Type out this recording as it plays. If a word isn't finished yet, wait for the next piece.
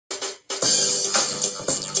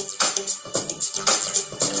Right,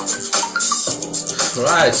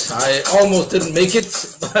 I almost didn't make it,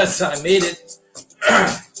 but I made it.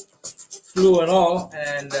 Flu and all,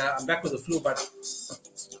 and I'm back with the flu, but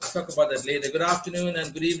we'll talk about that later. Good afternoon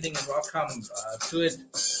and good evening and welcome to it.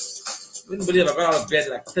 Wouldn't believe I got out of bed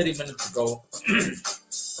like 30 minutes ago.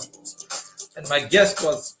 And my guest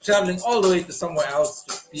was traveling all the way to somewhere else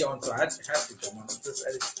to be on, so I had to come on. This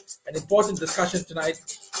is an important discussion tonight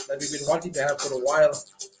that we've been wanting to have for a while.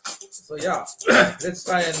 So yeah, let's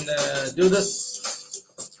try and do this.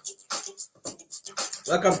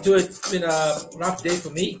 Welcome to it. It's been a rough day for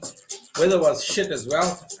me. Weather was shit as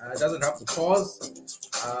well. It doesn't have to pause.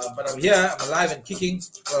 But I'm here. I'm alive and kicking.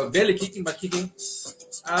 Well, barely kicking, but kicking.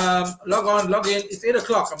 Log on, log in. It's 8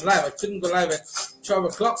 o'clock. I'm live. I couldn't go live at 12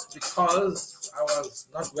 o'clock because I was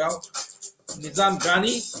not well. Nizam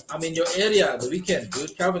Ghani, I'm in your area the weekend,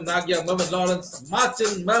 dude. Calvin Nagia, Mervyn Lawrence,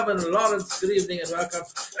 Martin, Mervyn Lawrence, good evening and welcome.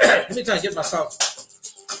 Let me try and get myself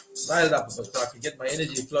riled up so I can get my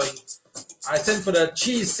energy flowing. I sent for the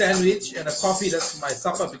cheese sandwich and a coffee. That's my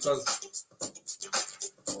supper because,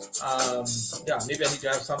 yeah, maybe I need to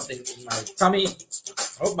have something in my tummy.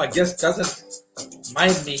 I hope my guest doesn't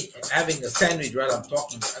mind me having a sandwich while I'm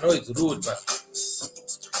talking. I know it's rude, but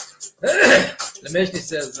Lameshni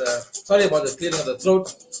says, sorry about the clearing of the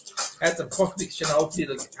throat. Had some cough mixture. Hopefully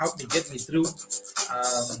it'll help me get me through.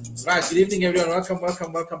 Right, good evening everyone.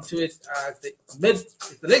 Welcome to it. It's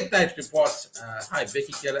the late night report. Hi,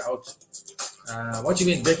 Becky Keller out. What do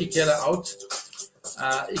you mean Becky Keller out?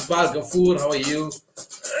 Iqbal Ghafoor, how are you?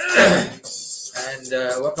 And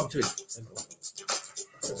welcome to it.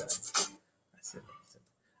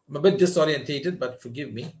 I'm a bit disorientated, but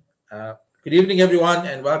forgive me. Good evening, everyone,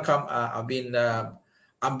 and welcome.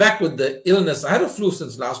 I'm back with the illness. I had a flu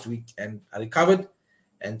since last week, and I recovered.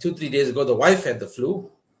 And 2-3 days ago, the wife had the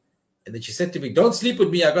flu, and then she said to me, "Don't sleep with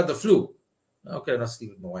me. I got the flu." Okay, I'm not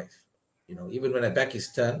sleep with my wife. You know, even when my back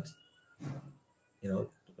is turned, you know,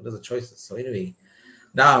 what are the choices? So anyway,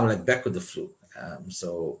 now I'm like back with the flu.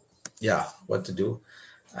 So yeah, what to do?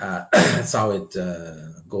 That's how it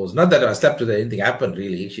goes. Not that I slept with her, anything happened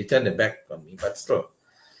really. She turned her back on me, but still.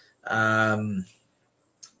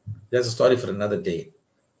 There's a story for another day.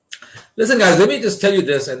 Listen, guys, let me just tell you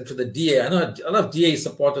this, and to the DA, I know a lot of DA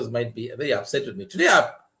supporters might be very upset with me. Today,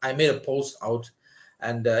 I made a post out,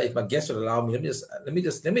 and if my guests would allow me, let me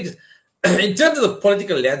just. In terms of the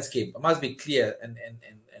political landscape, I must be clear and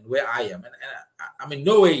where I am, and I'm in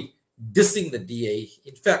no way dissing the DA.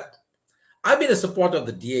 In fact, I've been a supporter of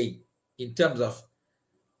the DA in terms of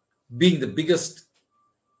being the biggest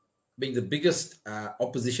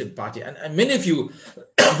opposition party, and many of you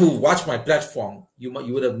who watch my platform, you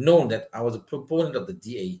would have known that I was a proponent of the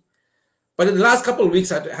DA. But in the last couple of weeks,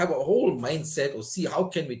 I had to have a whole mindset or see how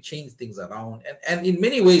can we change things around. And in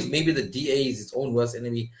many ways, maybe the DA is its own worst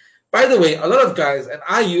enemy. By the way, a lot of guys, and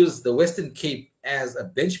I use the Western Cape as a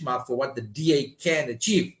benchmark for what the DA can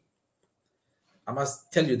achieve. I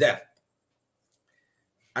must tell you that.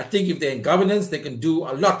 I think if they're in governance, they can do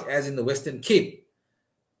a lot, as in the Western Cape.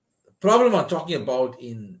 The problem I'm talking about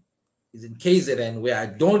is in KZN, where I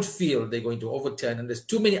don't feel they're going to overturn, and there's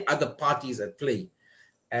too many other parties at play,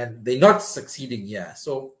 and they're not succeeding here.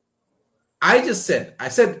 So I said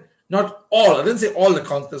not all. I didn't say all the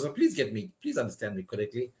councillors, so please understand me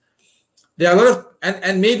correctly. There are a lot of,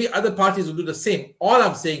 and maybe other parties will do the same. All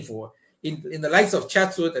I'm saying for, in the likes of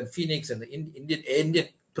Chatsworth and Phoenix and the Indian,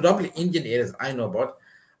 predominantly Indian areas I know about,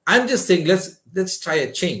 I'm just saying let's try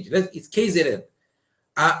a change. It's KZN.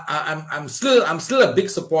 I'm still a big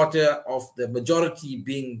supporter of the majority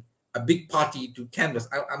being a big party to canvass.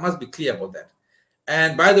 I must be clear about that.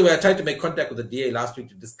 And by the way, I tried to make contact with the DA last week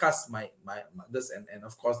to discuss my this, and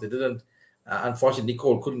of course they didn't. Unfortunately,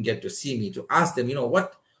 Nicole couldn't get to see me to ask them,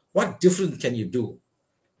 what different can you do?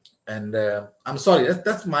 And I'm sorry,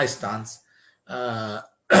 that's my stance.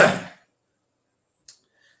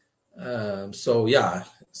 So yeah,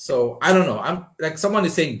 so I don't know. I'm like, someone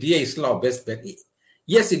is saying DA is still our best bet.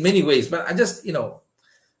 Yes, in many ways, but I just, Sunil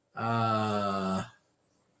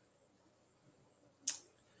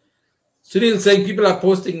saying people are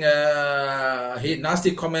posting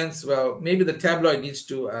nasty comments. Well, maybe the tabloid needs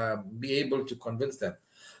to be able to convince them.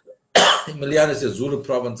 Miliana says Zulu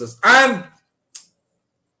provinces.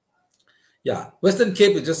 Yeah, Western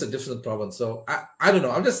Cape is just a different province. So I don't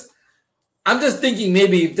know. I'm just thinking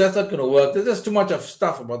maybe if that's not going to work, there's just too much of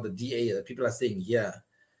stuff about the DA that people are saying here.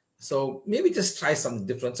 So maybe just try something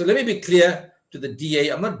different. So let me be clear to the DA.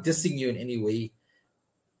 I'm not dissing you in any way.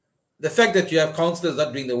 The fact that you have councillors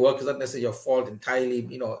not doing the work is not necessarily your fault entirely.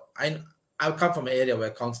 I come from an area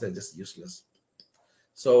where councillors are just useless.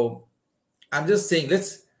 So I'm just saying,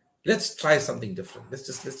 let's let's try something different. Let's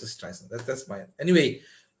just try something. That's my anyway,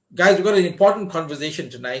 guys. We've got an important conversation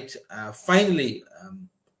tonight. Finally,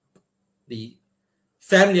 the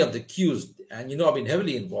family of the accused, and I've been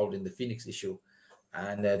heavily involved in the Phoenix issue,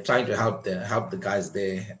 and trying to help the guys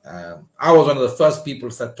there. I was one of the first people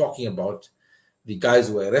to start talking about the guys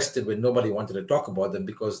who were arrested when nobody wanted to talk about them,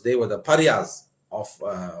 because they were the pariahs of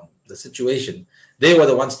the situation. They were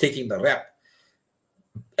the ones taking the rap.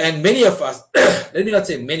 And many of us, let me not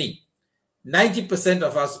say many, 90%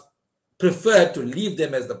 of us prefer to leave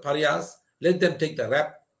them as the pariahs, let them take the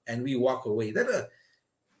rap, and we walk away.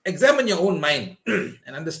 Examine your own mind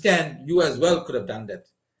and understand you as well could have done that.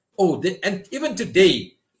 And even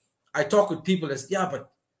today, I talk with people as, yeah,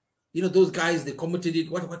 but those guys, they committed it.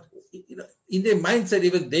 What in their mindset,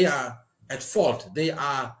 even they are at fault.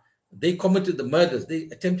 They committed the murders. They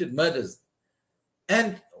attempted murders.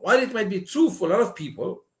 And while it might be true for a lot of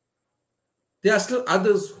people, there are still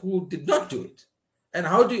others who did not do it. And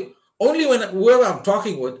how do you, only when whoever I'm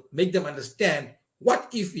talking with, make them understand, what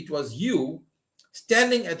if it was you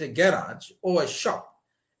standing at a garage or a shop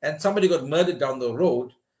and somebody got murdered down the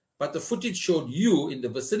road, but the footage showed you in the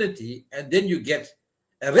vicinity, and then you get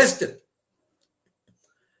arrested?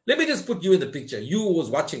 Let me just put you in the picture. You who's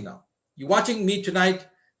watching now. You're watching me tonight.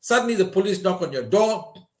 Suddenly the police knock on your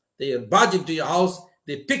door. They barge into your house.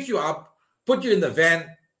 They pick you up, put you in the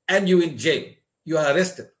van, and you're in jail. You are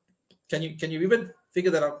arrested. Can you even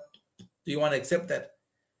figure that out? Do you want to accept that?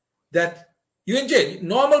 That you're in jail.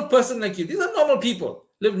 Normal person like you. These are normal people.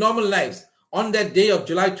 Live normal lives. On that day of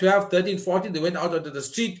July 12, 13, 14, they went out onto the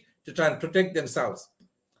street to try and protect themselves.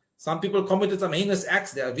 Some people committed some heinous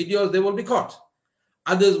acts. There are videos. They will be caught.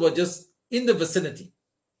 Others were just in the vicinity.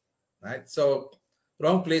 Right? So,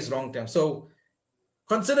 wrong place, wrong time. So,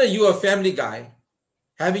 consider you a family guy,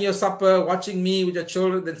 having your supper, watching me with your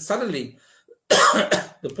children, then suddenly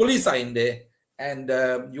the police are in there, and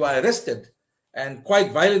you are arrested, and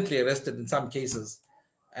quite violently arrested in some cases.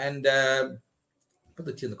 And put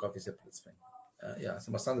the tea in the coffee separate, it's fine. Yeah,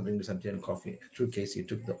 so my son will bring me some tea and coffee. True case, he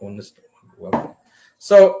took the onus. Well,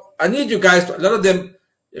 so I need you guys to, a lot of them,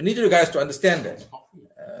 I need you guys to understand that.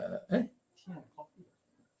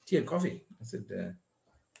 Tea and coffee. I said,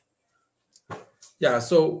 yeah,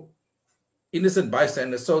 so innocent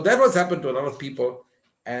bystanders. So that was happened to a lot of people.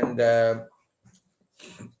 And I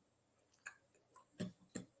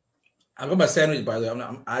got my sandwich, by the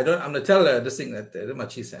way. I'm going to tell this thing that I did my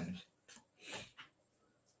cheese sandwich.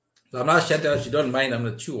 So I'm not Chantal, if she don't mind, I'm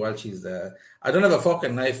going to chew while she's I don't have a fork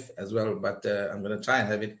and knife as well, but I'm going to try and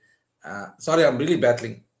have it. Sorry, I'm really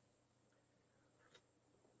battling.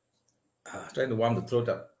 Trying to warm the throat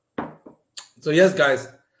up. So yes, guys,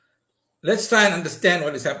 let's try and understand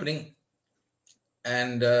what is happening.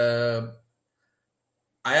 And I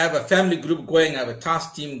have a family group going. I have a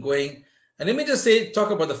task team going. And let me just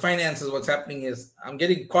talk about the finances. What's happening is I'm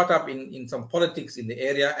getting caught up in some politics in the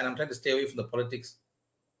area, and I'm trying to stay away from the politics.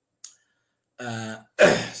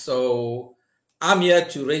 So I'm here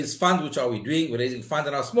to raise funds. Which are we doing? We're raising funds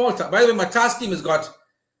in our small town. By the way, my task team has got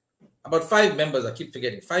about 5 members. I keep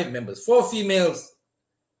forgetting. 5 members. 4 females.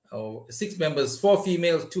 6 members. 4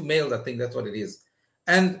 females, 2 males. I think that's what it is.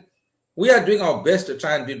 And we are doing our best to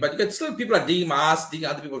try and do it. But you get still people are digging my ass, digging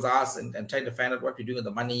other people's ass, and trying to find out what we're doing with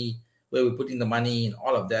the money, where we're putting the money, and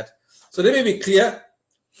all of that. So let me be clear.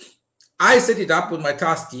 I set it up with my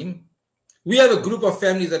task team. We have a group of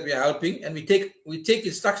families that we are helping, and we take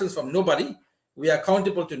instructions from nobody. We are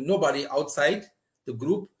accountable to nobody outside the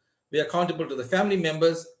group. We are accountable to the family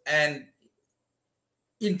members. And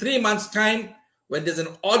in 3 months' time, when there's an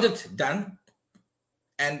audit done,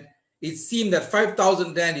 and it seemed that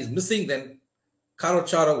 5,000 rand is missing, then Karo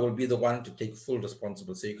Chara will be the one to take full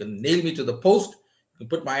responsibility. So you can nail me to the post, you can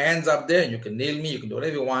put my hands up there, and you can nail me, you can do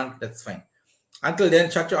whatever you want, that's fine. Until then,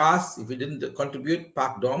 shut your ass. If you didn't contribute,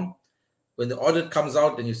 park dom. When the audit comes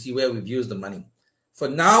out, then you see where we've used the money. For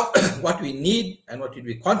now, what we need and what we'll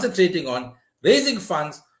be concentrating on, raising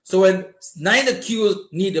funds. So when 9 accused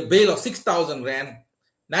need a bail of 6,000 rand,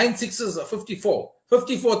 9 sixes are 54.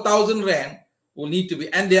 54,000 rand will need to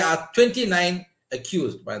be, and there are 29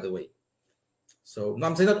 accused, by the way. So now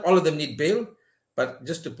I'm saying not all of them need bail, but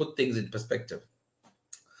just to put things in perspective.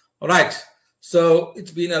 All right. So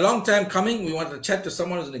it's been a long time coming. We wanted to chat to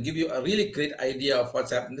someone who's going to give you a really great idea of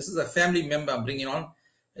what's happening. This is a family member I'm bringing on.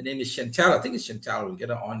 Her name is Chantal. I think it's Chantal. We'll get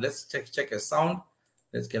her on. Let's check her sound.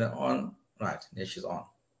 Let's get her on. Right. There she's on.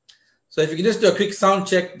 So if you can just do a quick sound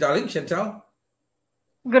check, darling, Chantal.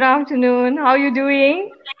 Good afternoon. How are you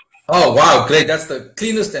doing? Oh, wow. Great. That's the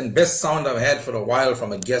cleanest and best sound I've had for a while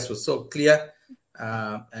from a guest. It was so clear.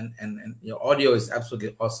 And your audio is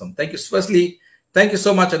absolutely awesome. Thank you. Firstly, Thank you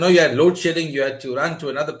so much. I know you had load shedding. You had to run to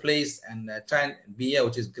another place and try and be here,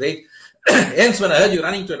 which is great. Hence, when I heard you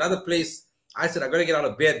running to another place, I said, I got to get out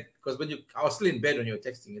of bed because I was still in bed when you were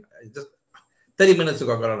texting it. Just 30 minutes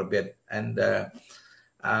ago, I got out of bed and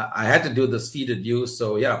I had to do this feed with you.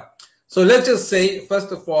 So, yeah. So let's just say,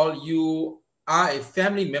 first of all, you are a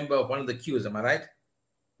family member of one of the Qs. Am I right?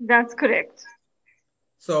 That's correct.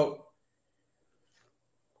 So,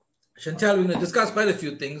 Chantal, we're going to discuss quite a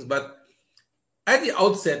few things, but at the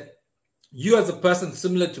outset, you as a person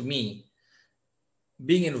similar to me,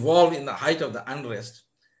 being involved in the height of the unrest,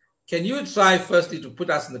 can you try firstly to put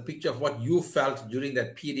us in the picture of what you felt during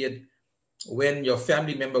that period when your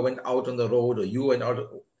family member went out on the road or you went out?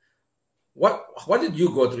 What did you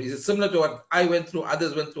go through? Is it similar to what I went through,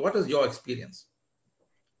 others went through? What was your experience?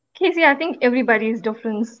 Casey, I think everybody's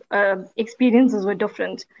different experiences were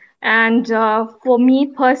different. And for me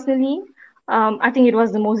personally, I think it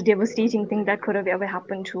was the most devastating thing that could have ever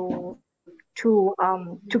happened to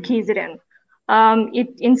KZN. It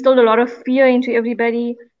instilled a lot of fear into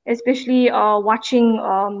everybody, especially watching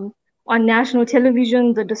on national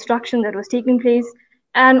television the destruction that was taking place,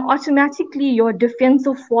 and automatically your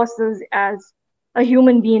defensive forces as a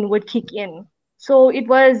human being would kick in. So it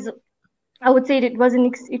was, I would say, it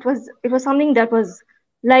was something that was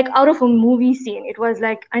like out of a movie scene. It was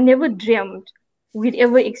like I never dreamt we'd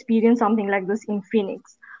ever experience something like this in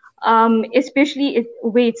Phoenix. Especially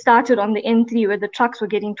where it started on the N3, where the trucks were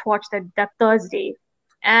getting torched that Thursday,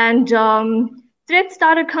 and threats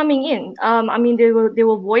started coming in. I mean, there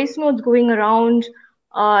were voice notes going around,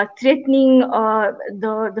 threatening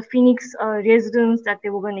the Phoenix residents that they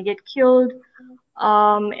were going to get killed,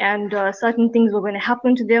 and certain things were going to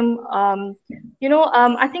happen to them.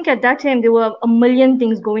 I think at that time there were a million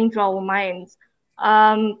things going through our minds.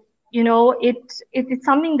 It's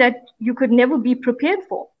something that you could never be prepared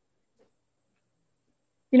for.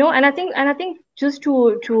 And I think just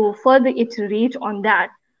to further iterate on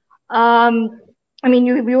that, I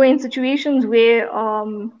mean, we were in situations where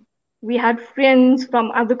we had friends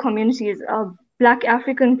from other communities, Black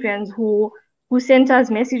African friends who sent us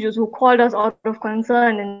messages, who called us out of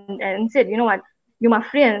concern and said, you know what, you're my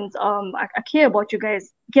friends, I care about you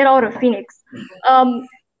guys, get out of Phoenix.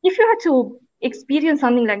 If you had to experience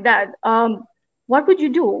something like that, what would you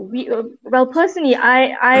do? Well, personally,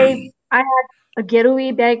 I had a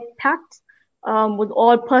getaway bag packed with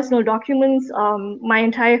all personal documents. My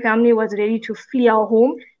entire family was ready to flee our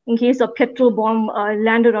home in case a petrol bomb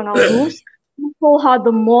landed on our roofs. You saw how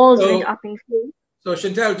the malls went up in flames. So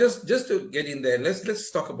Chantal, just to get in there,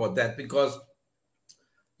 let's talk about that, because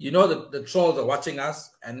the trolls are watching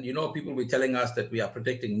us, and people will be telling us that we are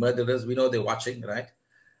protecting murderers. We know they're watching, right?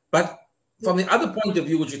 But from the other point of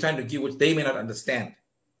view, which you're trying to give, which they may not understand.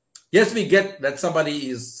 Yes, we get that somebody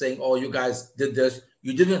is saying, oh, you guys did this,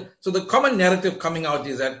 you didn't. So the common narrative coming out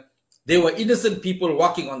is that they were innocent people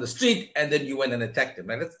walking on the street and then you went and attacked them.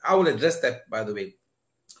 Right? I will address that, by the way.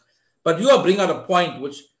 But you are bringing out a point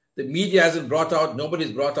which the media hasn't brought out,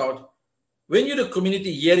 nobody's brought out. When you're the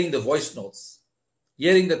community hearing the voice notes,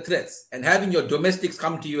 hearing the threats, and having your domestics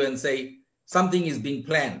come to you and say, something is being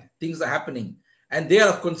planned, things are happening, and they are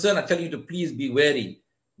of concern, I tell you to please be wary.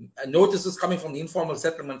 Notices coming from the informal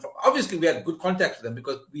settlement. Obviously, we had good contact with them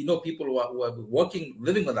because we know people who are working,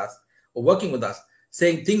 living with us, or working with us,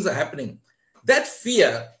 saying things are happening. That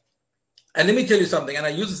fear, and let me tell you something, and I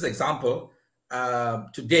use this example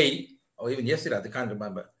today, or even yesterday, I can't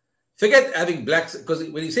remember. Forget having blacks, because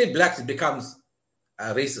when you say blacks, it becomes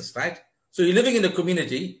racist, right? So you're living in a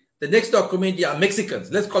community, the next door community are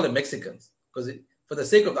Mexicans. Let's call them Mexicans, because for the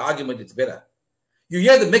sake of the argument, it's better. You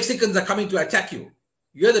hear the Mexicans are coming to attack you.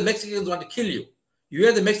 You hear the Mexicans want to kill you. You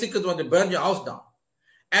hear the Mexicans want to burn your house down.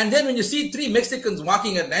 And then when you see 3 Mexicans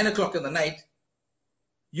walking at 9 o'clock in the night,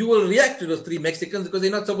 you will react to those 3 Mexicans because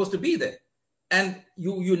they're not supposed to be there. And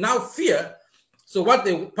you now fear. So what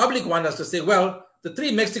the public want us to say, well, the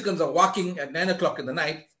 3 Mexicans are walking at 9 o'clock in the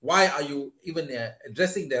night. Why are you even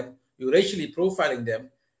addressing them? You're racially profiling them.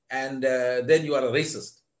 And then you are a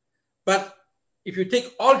racist. But if you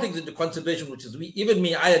take all things into consideration, which is even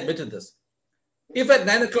me, I admitted this. If at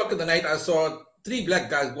 9 o'clock in the night I saw 3 black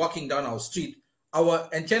guys walking down our street, our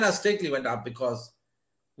antenna straightly went up, because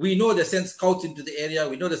we know they send scouts into the area.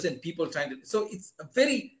 We know they send people trying to. So it's a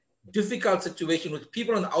very difficult situation which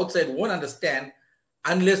people on the outside won't understand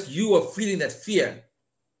unless you are feeling that fear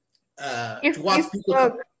towards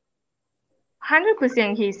people.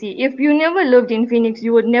 100%, Casey. If you never lived in Phoenix,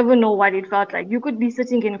 you would never know what it felt like. You could be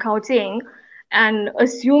sitting in Gauteng and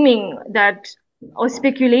assuming that, or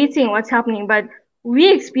speculating what's happening, but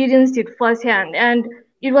we experienced it firsthand. And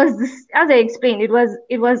it was this, as I explained, it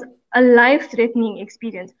was a life-threatening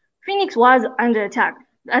experience. Phoenix was under attack.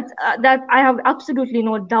 That I have absolutely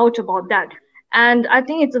no doubt about that. And I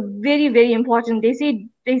think it's a very, very important. They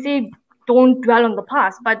say don't dwell on the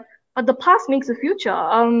past, but the past makes the future.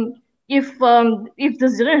 If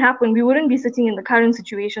this didn't happen, we wouldn't be sitting in the current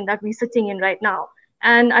situation that we're sitting in right now.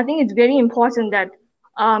 And I think it's very important that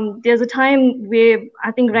there's a time where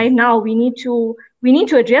I think right now we need to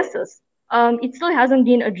address this. It still hasn't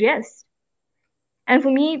been addressed. And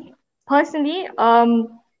for me personally,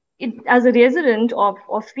 as a resident of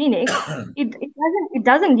Phoenix, it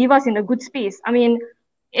doesn't leave us in a good space. I mean,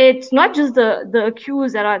 it's not just the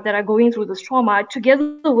accused that are going through this trauma.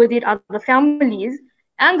 Together with it are the families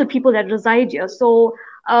and the people that reside here. So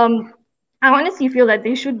I honestly feel that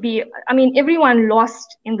they should be. I mean, everyone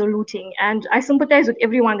lost in the looting, and I sympathize with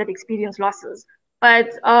everyone that experienced losses.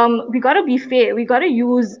 But we gotta be fair. We gotta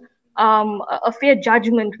use a fair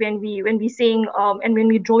judgment when we saying and when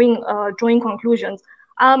we drawing conclusions.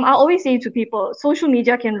 I always say to people, social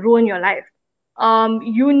media can ruin your life.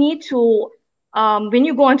 You need to when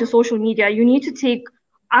you go onto social media, you need to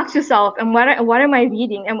ask yourself, and what am I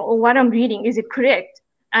reading? And what I'm reading, is it correct?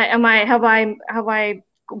 Have I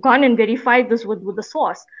gone and verified this with the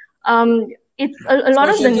source? It's a lot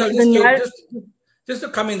of the narrative. Just to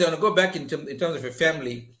come in there and go back in terms of your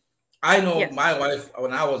family. I know Yes. my wife,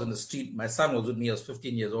 when I was on the street, my son was with me. I was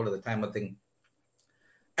 15 years old at the time, I think.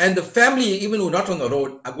 And the family, even who are not on the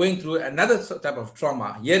road, are going through another type of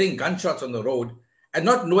trauma, hearing gunshots on the road and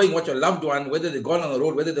not knowing what your loved one, whether they're gone on the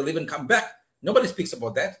road, whether they'll even come back. Nobody speaks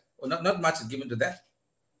about that, or not much is given to that.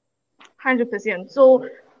 100%. So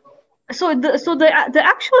the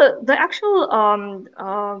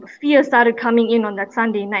actual fear started coming in on that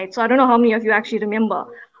Sunday night. So I don't know how many of you actually remember.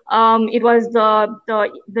 It was the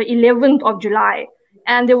 11th of July,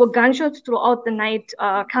 and there were gunshots throughout the night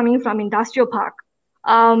coming from Industrial Park.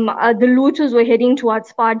 The looters were heading towards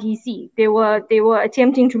Spar DC. They were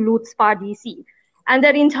attempting to loot Spar DC, and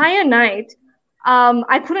that entire night,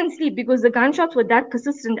 I couldn't sleep because the gunshots were that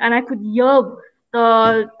persistent, and I could hear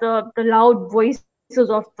the loud voices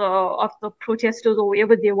of the protesters or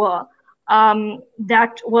wherever they were,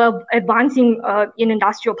 that were advancing in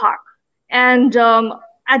Industrial Park. And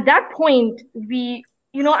at that point,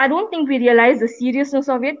 I don't think we realized the seriousness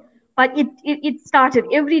of it, but it started.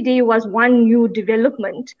 Every day was one new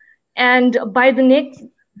development, and by the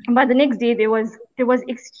next day there was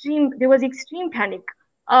extreme panic.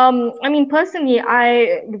 I mean, personally,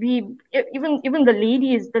 even the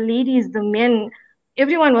ladies, the men,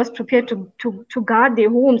 everyone was prepared to guard their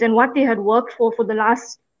homes and what they had worked for the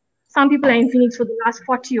last. Some people are in Phoenix for the last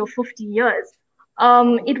 40 or 50 years.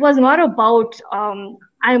 It was not about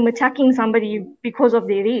I'm attacking somebody because of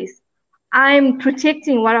their race. I'm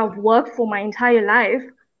protecting what I've worked for my entire life.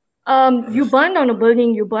 You burn down a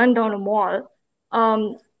building, you burn down a mall.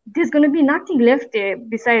 There's going to be nothing left there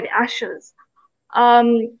beside ashes.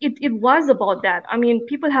 It was about that. I mean,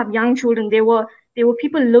 people have young children. There were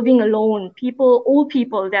people living alone, old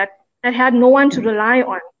people that had no one to rely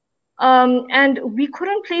on. And we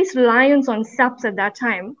couldn't place reliance on SAPs at that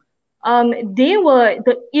time. They were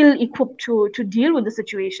the ill-equipped to deal with the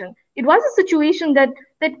situation. It was a situation that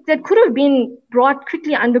could have been brought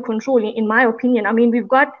quickly under control, in my opinion. I mean, we've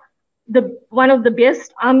got one of the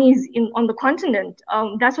best armies on the continent.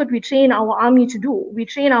 That's what we train our army to do. We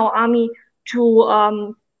train our army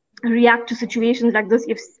to react to situations like this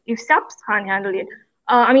if SAPs can't handle it.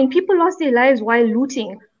 I mean, people lost their lives while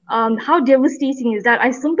looting. How devastating is that? I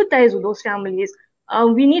sympathize with those families.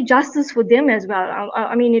 We need justice for them as well.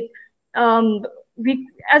 I mean,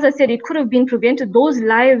 as I said, it could have been prevented. Those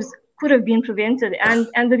lives could have been prevented.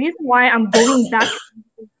 And the reason why I'm going back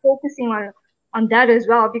and focusing on that as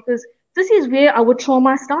well, because this is where our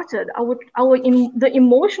trauma started. The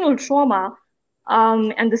emotional trauma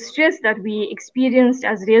and the stress that we experienced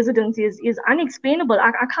as residents is unexplainable.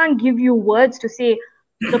 I can't give you words to say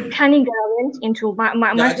the panic that I went into.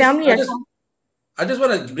 My family. I just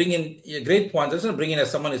want to bring in a great point. I just want to bring in,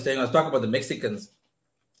 as someone is saying, I was talking about the Mexicans.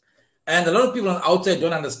 And a lot of people on the outside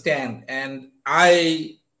don't understand. And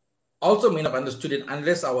I also may not have understood it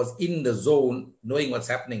unless I was in the zone knowing what's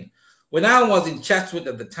happening. When I was in Chatsworth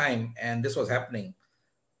at the time and this was happening,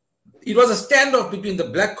 it was a standoff between the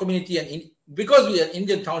black community and because we are an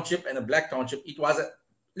Indian township and a black township, it was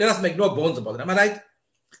let us make no bones about it. Am I right?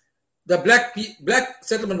 The black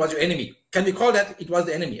settlement was your enemy. Can we call that it was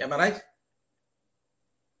the enemy? Am I right?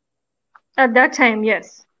 At that time,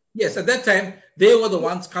 yes. Yes, at that time, they were the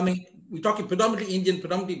ones coming. We're talking predominantly Indian,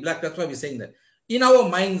 predominantly black. That's why we're saying that. In our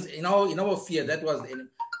minds, in our fear, that was the enemy.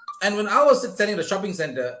 And when I was standing in the shopping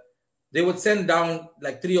center, they would send down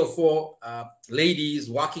like 3 or 4 ladies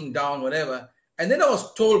walking down, whatever. And then I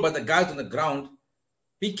was told by the guys on the ground,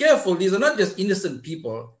 be careful, these are not just innocent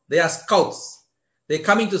people, they are scouts. They're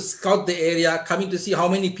coming to scout the area, coming to see how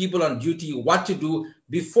many people on duty, what to do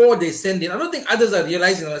before they send in. I don't think others are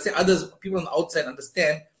realizing, when I say others, people on the outside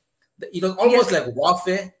understand, that it was almost like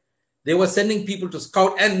warfare. They were sending people to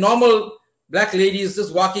scout, and normal black ladies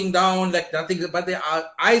just walking down like nothing, but there are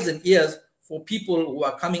eyes and ears for people who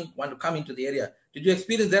want to come into the area. Did you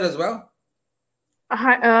experience that as well?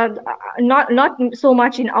 Not so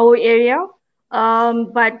much in our area,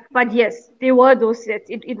 but yes, there were those threats.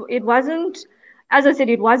 It wasn't, as I said,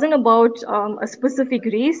 it wasn't about a specific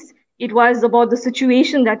race. It was about the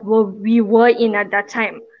situation that we were in at that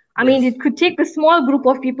time. I mean, it could take a small group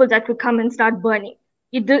of people that could come and start burning.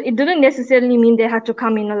 It didn't necessarily mean they had to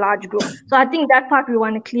come in a large group. So I think that part we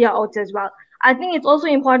want to clear out as well. I think it's also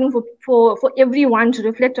important for everyone to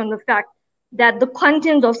reflect on the fact that the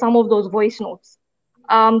content of some of those voice notes,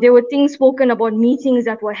 there were things spoken about meetings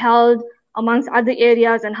that were held amongst other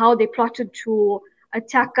areas and how they plotted to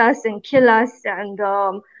attack us and kill us. And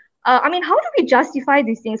I mean, how do we justify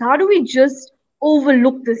these things? How do we just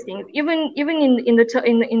overlook these things? Even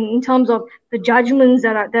in terms of the judgments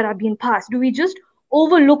that are being passed, do we just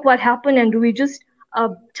overlook what happened, and do we just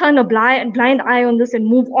turn a blind eye on this and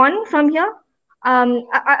move on from here?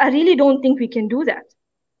 I really don't think we can do that.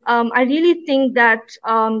 I really think that,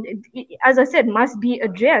 as I said, must be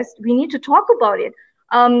addressed. We need to talk about it.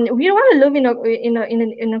 We don't want to live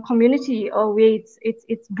in a community where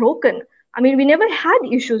it's broken. I mean, we never had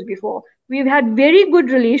issues before. We've had very good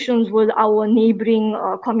relations with our neighboring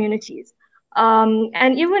communities,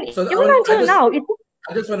 and even until now.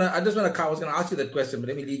 I was going to ask you that question, but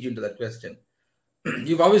let me lead you into that question.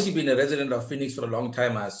 You've obviously been a resident of Phoenix for a long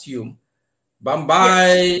time, I assume.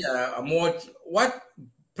 Bambai, yes. Amort, what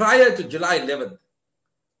prior to July 11th,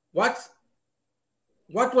 what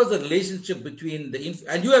was the relationship between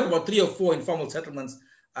and you have about 3 or 4 informal settlements.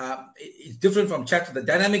 It's different from Chatsworth. The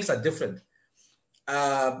dynamics are different,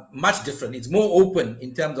 much different. It's more open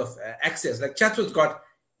in terms of access. Like Chatsworth's got,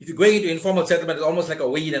 if you're going into informal settlement, it's almost like a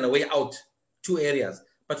way in and a way out, 2 areas.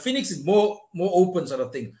 But Phoenix is more open sort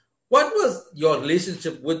of thing. What was your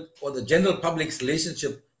relationship with, or the general public's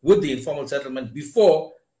relationship with the informal settlement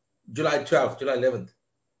before July 12th, July 11th?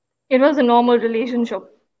 It was a normal relationship.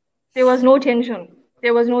 There was no tension.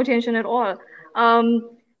 There was no tension at all.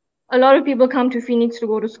 A lot of people come to Phoenix to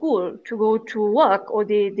go to school, to go to work, or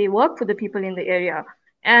they work for the people in the area.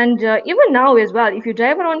 And even now as well, if you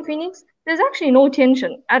drive around Phoenix, there's actually no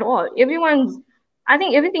tension at all. I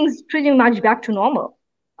think everything's pretty much back to normal.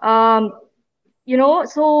 You know,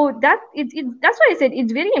 so that's why I said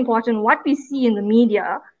it's very important what we see in the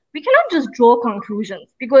media. We cannot just draw conclusions,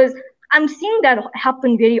 because I'm seeing that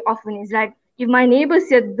happen very often. It's like, if my neighbor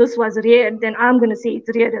said this was red, then I'm going to say it's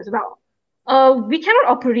red as well. We cannot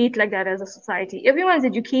operate like that as a society. Everyone's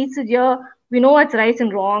educated here. We know what's right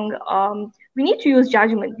and wrong. We need to use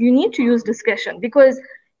judgment. You need to use discretion, because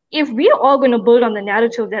if we are all going to build on the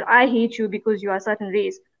narrative that I hate you because you are a certain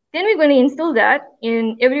race, then we're going to instill that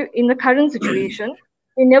in the current situation.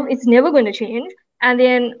 It's never going to change. And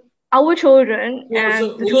then our children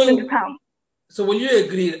the children to come. So will you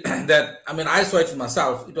agree that, I mean, I saw it for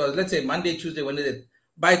myself. It was, let's say, Monday, Tuesday, Wednesday.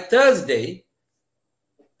 By Thursday,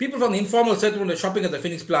 people from the informal settlement are shopping at the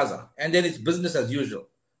Phoenix Plaza, and then it's business as usual.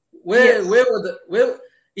 Where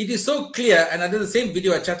it is so clear, and I did the same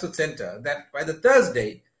video at Chatsworth Center, that by the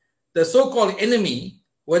Thursday, the so-called enemy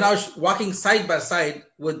were now walking side by side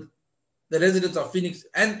with the residents of Phoenix.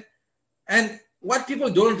 And what people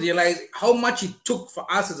don't realize, how much it took for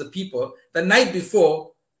us as a people. The night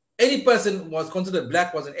before, any person who was considered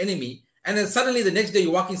black was an enemy, and then suddenly the next day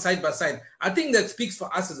you're walking side by side. I think that speaks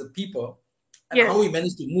for us as a people, and how we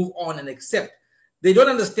managed to move on and accept. They don't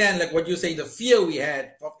understand, like what you say, the fear we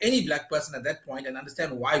had of any black person at that point, and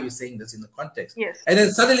understand why we're saying this in the context. Yes. And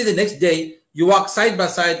then suddenly the next day you walk side by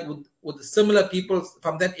side with similar people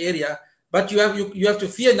from that area, but you have to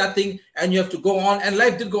fear nothing, and you have to go on, and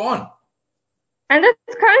life did go on. And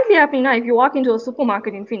that's currently happening now. If you walk into a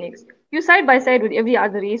supermarket in Phoenix, you're side by side with every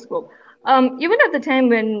other race group. Even at the time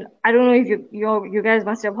when, I don't know if you guys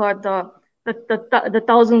must have heard the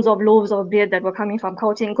thousands of loaves of bread that were coming from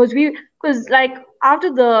Gauteng, because like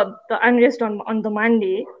after the unrest on the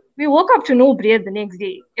Monday, we woke up to no bread the next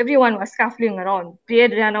day. Everyone was scuffling around.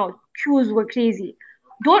 Bread ran out. Queues were crazy.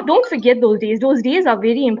 Don't forget those days. Those days are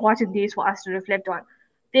very important days for us to reflect on.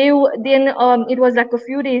 It was like a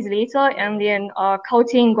few days later, and then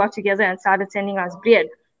Gauteng got together and started sending us bread.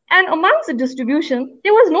 And amongst the distribution,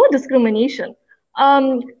 there was no discrimination.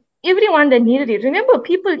 everyone that needed it. Remember,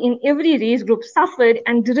 people in every race group suffered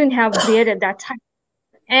and didn't have bread at that time.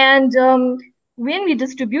 And when we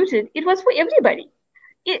distributed, it was for everybody.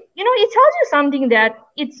 It tells you something that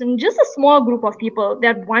it's just a small group of people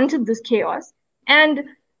that wanted this chaos. And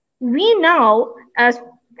we now, as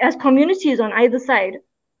communities on either side,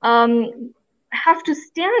 have to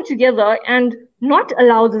stand together and not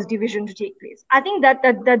allow this division to take place. I think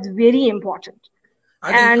that's very important.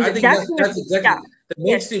 I think that's exactly yeah. the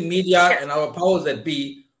mainstream media and our powers that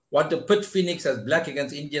be want to put Phoenix as black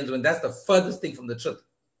against Indians when that's the furthest thing from the truth.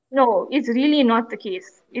 No, it's really not the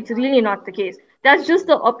case. It's really not the case. That's just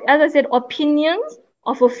as I said, opinions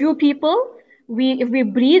of a few people. If we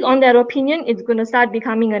breathe on that opinion, it's going to start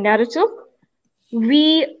becoming a narrative.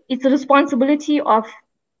 It's a responsibility of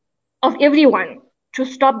everyone to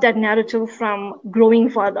stop that narrative from growing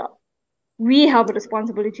further. We have a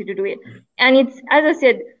responsibility to do it. And it's, as I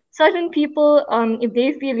said, certain people, if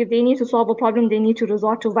they feel if they need to solve a problem, they need to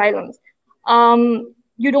resort to violence.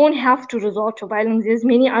 You don't have to resort to violence. There's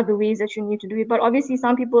many other ways that you need to do it. But obviously,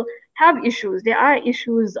 some people have issues. There are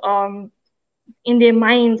issues in their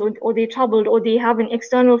minds, or they're troubled, or they have an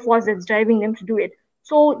external force that's driving them to do it.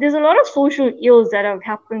 So there's a lot of social ills that have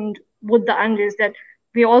happened with the unrest that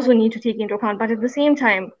we also need to take into account. But at the same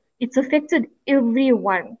time, it's affected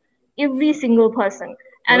everyone, every single person.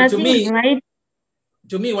 And well, I think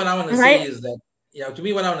to me, what I want to say is that, to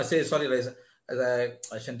me, what I want to say, sorry,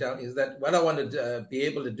 Chantal, is that what I want to be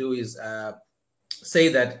able to do is say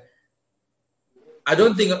that I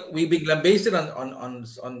don't think we're being lambasted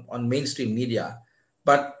on mainstream media,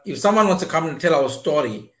 but if someone wants to come and tell our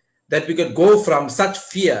story, that we could go from such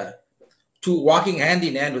fear to walking hand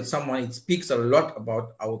in hand with someone, it speaks a lot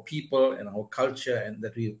about our people and our culture, and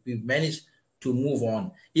that we've managed to move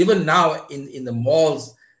on. Even now in the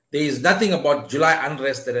malls, there is nothing about July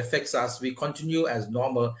unrest that affects us. We continue as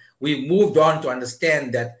normal. We've moved on to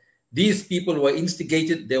understand that these people were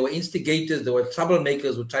instigated. They were instigators. They were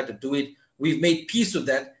troublemakers who tried to do it. We've made peace with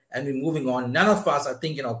that, and we're moving on. None of us, I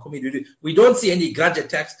think, in our community, we don't see any grudge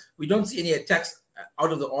attacks. We don't see any attacks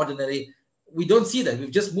out of the ordinary. We don't see that.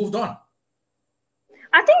 We've just moved on.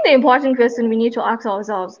 I think the important question we need to ask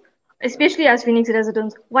ourselves, especially as Phoenix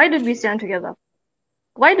residents, why did we stand together?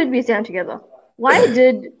 Why did we stand together? Why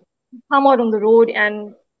did come out on the road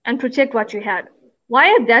and protect what you had?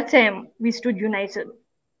 Why at that time we stood united?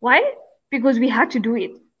 Why? Because we had to do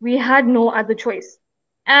it. We had no other choice.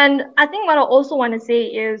 And I think what I also want to say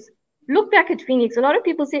is, look back at Phoenix. A lot of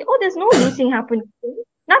people say, oh, there's no looting happening.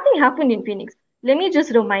 Nothing happened in Phoenix. Let me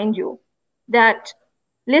just remind you that,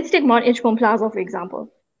 let's take Mount Edgecombe Plaza, for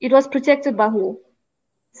example. It was protected by who?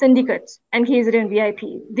 Syndicates and KZN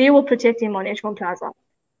VIP. They were protecting Mount Edgecombe Plaza.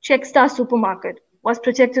 Checkstar Supermarket was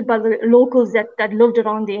protected by the locals that lived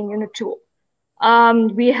around there in Unit 2.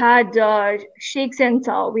 We had Sheikh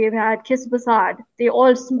Center, we had Kiss Basad. They're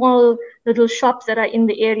all small little shops that are in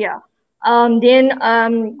the area.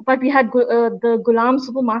 But we had the Gulam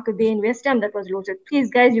Supermarket there in West Ham that was looted. Please,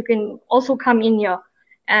 guys, you can also come in here.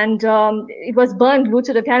 And it was burnt,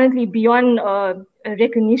 looted, apparently beyond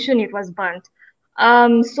recognition, it was burnt.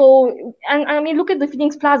 So I mean, look at the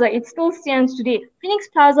Phoenix Plaza. It still stands today. Phoenix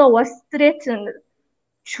Plaza was threatened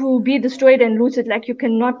to be destroyed and looted like you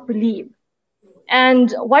cannot believe.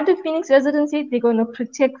 And what did Phoenix residents say? They're going to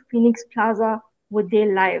protect Phoenix Plaza with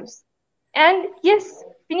their lives. And yes,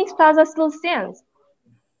 Phoenix Plaza still stands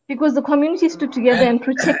because the community stood together and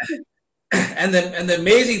protected. And the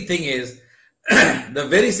amazing thing is, the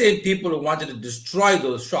very same people who wanted to destroy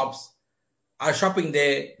those shops are shopping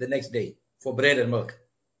there the next day for bread and milk.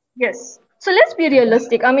 Yes. So let's be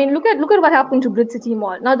realistic. I mean, look at what happened to Brit City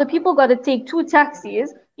Mall. Now the people got to take 2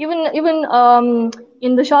 taxis, even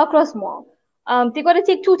in the Shawcross Mall. They got to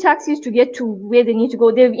take 2 taxis to get to where they need to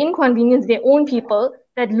go. They've inconvenienced their own people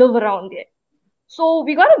that live around there. So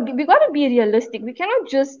we gotta be realistic. We cannot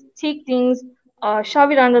just take things, shove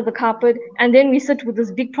it under the carpet, and then we sit with this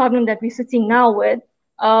big problem that we're sitting now with,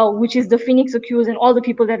 which is the Phoenix accused and all the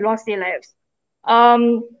people that lost their lives.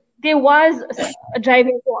 There was a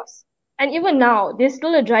driving force. And even now, there's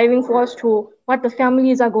still a driving force to what the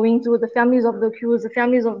families are going through, the families of the accused, the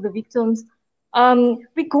families of the victims.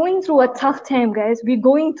 We're going through a tough time, guys. We're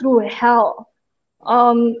going through hell.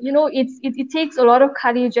 It takes a lot of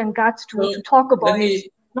courage and guts to talk about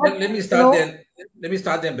it. Let me start then. Let me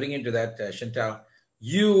start then bring into that, Chantal.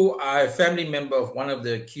 You are a family member of one of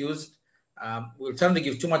the accused. We'll try to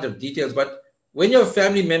give too much of details, but when your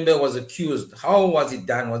family member was accused, how was it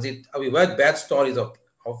done? We've heard bad stories of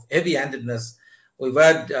heavy-handedness. We've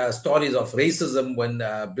heard stories of racism when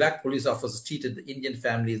black police officers treated the Indian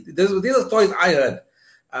families. These are stories I heard.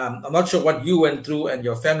 I'm not sure what you went through and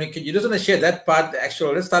your family. Can you just want to share that part, the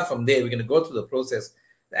actual, let's start from there. We're going to go through the process,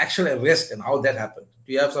 the actual arrest and how that happened.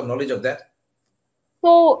 Do you have some knowledge of that?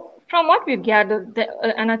 So from what we've gathered,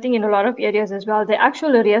 and I think in a lot of areas as well, the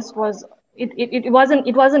actual arrest was it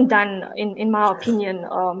wasn't done in my opinion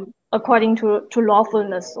according to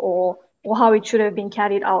lawfulness or how it should have been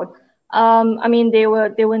carried out. I mean, there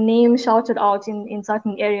were names shouted out in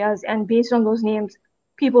certain areas, and based on those names,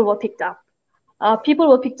 people were picked up. People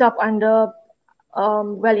were picked up under,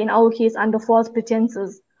 well, in our case, under false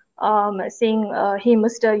pretenses, saying, "Hey,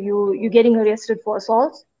 Mister, you're getting arrested for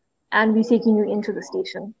assault, and we're taking you into the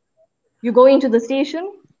station." You go into the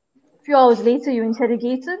station. A few hours later, you're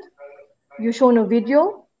interrogated. You're shown a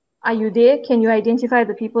video. Are you there? Can you identify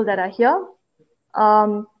the people that are here?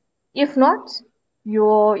 If not,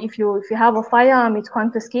 if you have a firearm, it's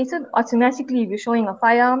confiscated automatically. If you're showing a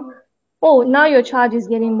firearm, oh, now your charge is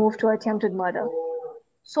getting moved to attempted murder.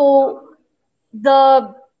 So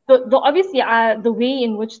the obviously the way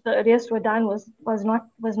in which the arrests were done was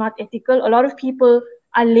not ethical. A lot of people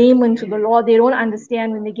are laymen to the law. They don't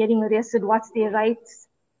understand when they're getting arrested what's their rights.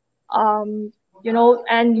 And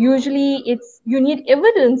usually you need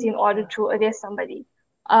evidence in order to arrest somebody.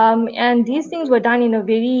 And these things were done in a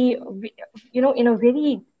very,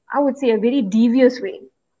 I would say, a very devious way.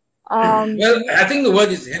 Well, I think the word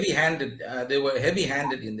is heavy-handed. They were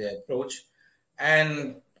heavy-handed in their approach.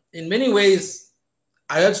 And in many ways,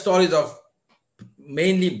 I heard stories of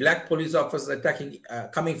mainly black police officers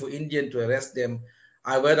coming for Indian to arrest them.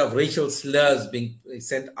 I've heard of racial slurs being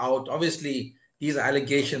sent out. Obviously, these are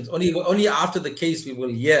allegations. Only after the case we will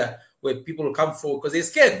hear where people will come forward because they're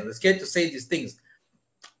scared. They're scared to say these things.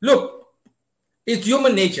 Look, it's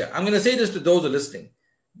human nature. I'm going to say this to those who are listening.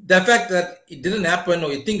 The fact that it didn't happen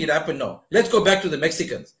or you think it happened, no. Let's go back to the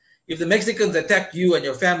Mexicans. If the Mexicans attacked you and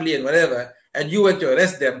your family and whatever, and you went to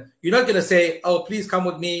arrest them, you're not going to say, oh, please come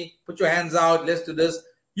with me, put your hands out, let's do this.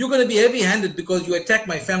 You're going to be heavy-handed because you attacked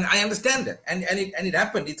my family. I understand that. And it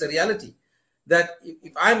happened. It's a reality. That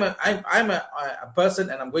if I'm a person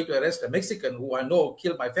and I'm going to arrest a Mexican who I know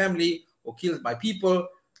killed my family or killed my people,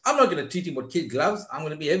 I'm not going to treat him with kid gloves. I'm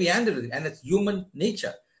going to be heavy-handed with him. And it's human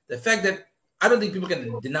nature. The fact that I don't think people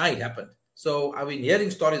can deny it happened. So I've been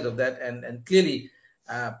hearing stories of that, and clearly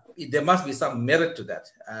there must be some merit to that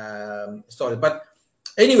story. But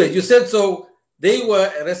anyway, you said so they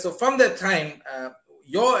were arrested. So from that time,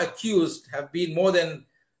 your accused have been more than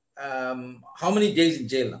how many days in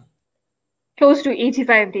jail now? Close to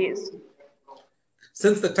 85 days.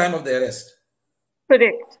 Since the time of the arrest?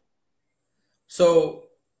 Correct. So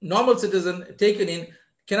normal citizen taken in.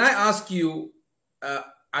 Can I ask you,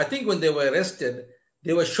 I think when they were arrested,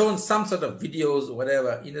 they were shown some sort of videos or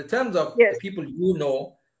whatever. In the terms of yes. The people you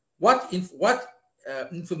know, what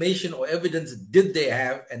information or evidence did they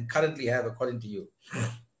have and currently have according to you?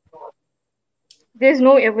 There's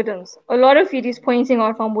no evidence. A lot of it is pointing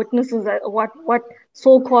out from witnesses what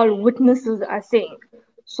so-called witnesses are saying.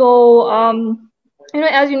 So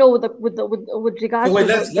as you know, with regards so wait,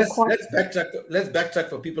 to let's backtrack. Let's backtrack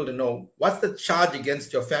for people to know what's the charge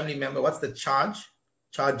against your family member. What's the charges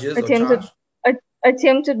or charge?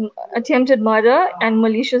 Attempted murder and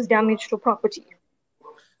malicious damage to property.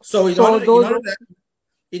 So in order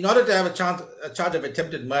to have a charge of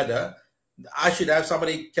attempted murder, I should have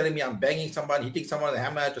somebody telling me I'm banging someone, hitting someone with a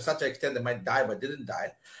hammer to such an extent they might die but didn't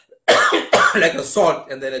die. Like assault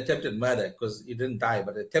and then attempted murder because you didn't die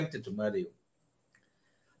but attempted to murder you.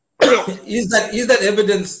 Is that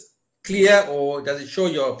evidence clear, or does it show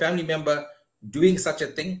your family member doing such a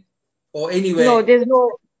thing? Or anyway? No, there's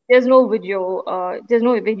no video. There's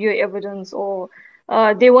no video evidence, or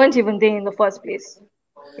they weren't even there in the first place.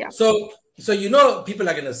 Yeah. So people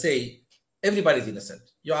are gonna say everybody's innocent.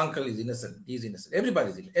 Your uncle is innocent. He's innocent.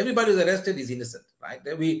 Everybody's innocent. Everybody who's arrested is innocent, right?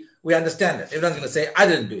 We understand that. Everyone's going to say, I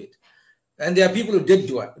didn't do it. And there are people who did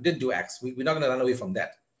do acts. We're not going to run away from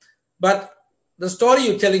that. But the story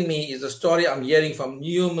you're telling me is a story I'm hearing from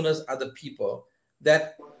numerous other people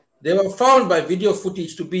that they were found by video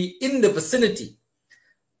footage to be in the vicinity.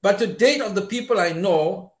 But to date of the people I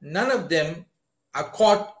know, none of them are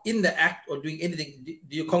caught in the act or doing anything.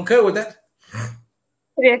 Do you concur with that?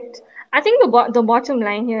 Correct. I think the bottom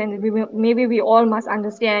line here, and maybe we all must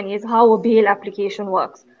understand, is how a bail application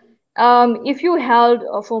works. If you held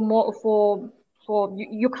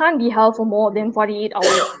you can't be held for more than 48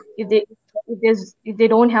 hours if they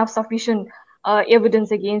don't have sufficient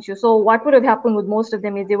evidence against you. So what would have happened with most of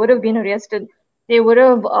them is they would have been arrested. They would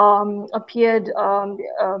have appeared.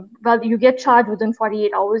 Well, you get charged within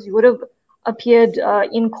 48 hours. You would have appeared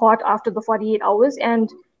in court after the 48 hours,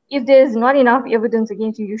 and if there's not enough evidence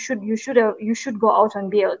against you, you should go out on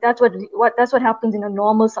bail. That's what happens in a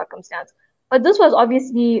normal circumstance. But this was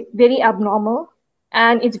obviously very abnormal,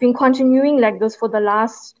 and it's been continuing like this for the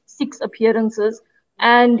last 6 appearances,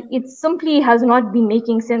 and it simply has not been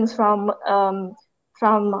making sense from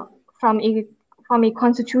a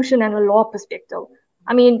constitution and a law perspective.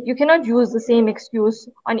 I mean, you cannot use the same excuse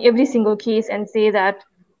on every single case and say that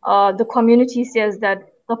the community says that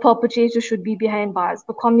the perpetrator should be behind bars.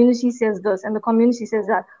 The community says this, and the community says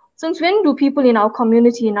that. Since when do people in our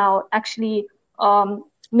community now actually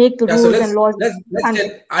make the rules and laws?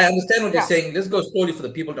 I understand what you're saying. Let's go slowly for the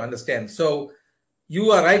people to understand. So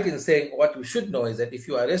you are right in saying what we should know is that if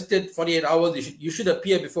you are arrested 48 hours, you should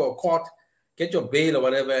appear before a court, get your bail or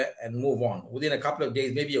whatever, and move on within a couple of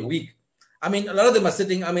days, maybe a week. I mean, a lot of them are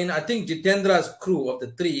sitting. I mean, I think Jitendra's crew of the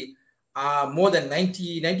 3 are more than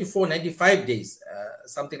 90, 94, 95 days,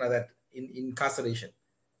 something like that, in incarceration.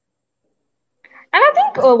 And I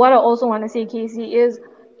think what I also want to say, Casey, is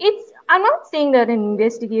I'm not saying that an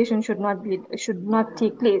investigation should not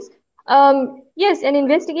take place. Yes, an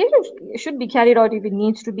investigation should be carried out if it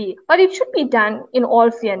needs to be, but it should be done in all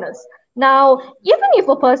fairness. Now, even if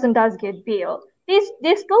a person does get bail,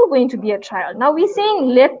 there's still going to be a trial. Now, we're saying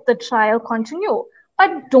let the trial continue,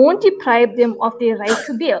 but don't deprive them of their right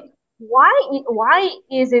to bail. Why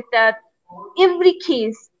is it that every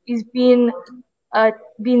case is being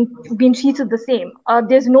treated the same?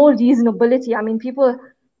 There's no reasonability. I mean, people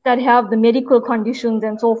that have the medical conditions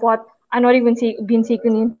and so forth are not even being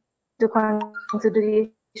taken into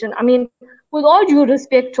consideration. I mean, with all due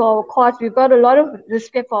respect to our courts, we've got a lot of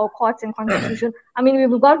respect for our courts and constitution. I mean,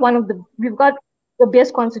 we've got the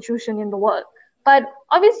best constitution in the world, but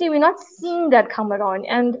obviously we're not seeing that come around.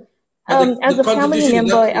 And as a family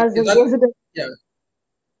member, as a resident,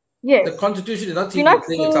 yes, the constitution is not even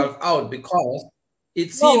playing itself out, because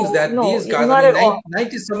it seems that these guys,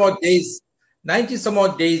 90 some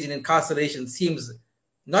odd days in incarceration seems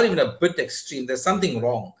not even a bit extreme. There's something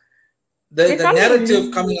wrong. The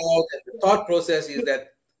narrative coming out and the thought process is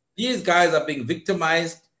that these guys are being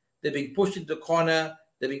victimized, they're being pushed into the corner,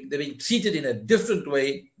 they're being treated in a different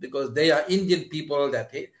way because they are Indian people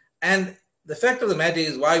that hate. And the fact of the matter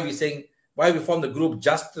is why we formed the group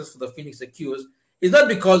Justice for the Phoenix Accused is not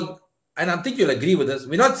because, and I think you'll agree with us,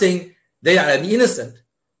 we're not saying they are innocent.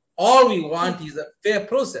 All we want is a fair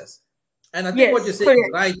process. And I think what you're saying is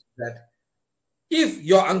right, that if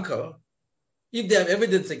your uncle, if they have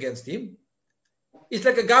evidence against him, it's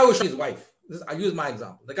like a guy who shot his wife. I'll use my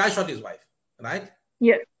example. The guy shot his wife, right?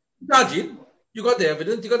 Yes. Charge him. You got the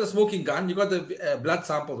evidence. You got the smoking gun. You got the blood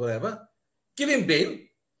samples, whatever. Give him bail.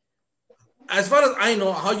 As far as I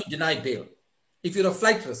know, how you deny bail, if you're a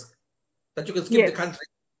flight risk, that you can skip the country.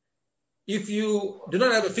 If you do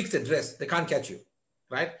not have a fixed address, they can't catch you,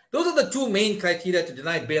 right? Those are the 2 main criteria to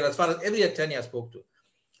deny bail as far as every attorney I spoke to.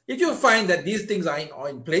 If you find that these things are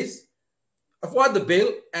in place, afford the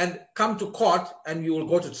bail and come to court and you will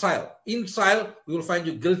go to trial. In trial, we will find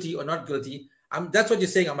you guilty or not guilty. That's what you're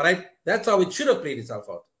saying, am I right? That's how it should have played itself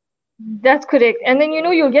out. That's correct. And then,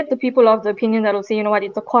 you'll get the people of the opinion that will say, you know what,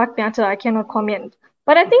 it's a court matter, I cannot comment.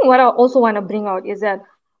 But I think what I also want to bring out is that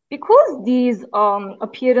because these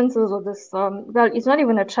appearances of this, well, it's not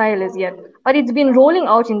even a trial as yet, but it's been rolling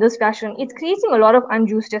out in this fashion, it's creating a lot of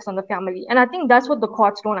undue stress on the family. And I think that's what the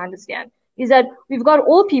courts don't understand, is that we've got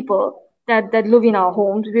old people that live in our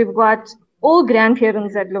homes. We've got old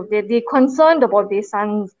grandparents that live there. They're concerned about their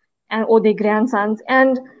sons or their grandsons,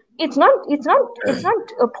 and it's not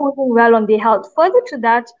posing well on their health. Further to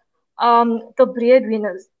that, the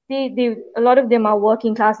breadwinners, a lot of them are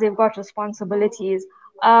working class. They've got responsibilities.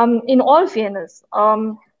 In all fairness,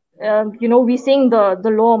 we're saying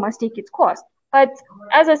the law must take its course, but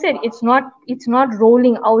as I said, it's not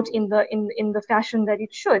rolling out in the fashion that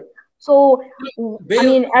it should. So, bail, I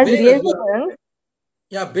mean, as residents,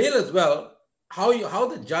 bail as well. How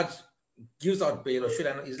the judge gives out bail, or should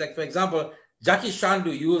I know, is like, for example, Jackie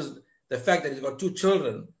Shandu used the fact that he's got 2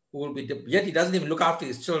 children who will be, yet he doesn't even look after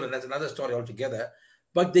his children. That's another story altogether.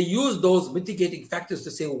 But they use those mitigating factors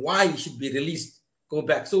to say why he should be released, go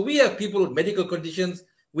back. So we have people with medical conditions,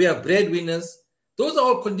 we have breadwinners. Those are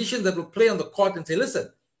all conditions that will play on the court and say,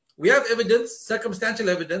 listen, we have evidence, circumstantial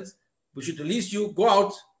evidence, we should release you, go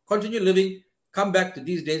out, continue living, come back to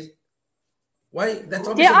these days. Why? That's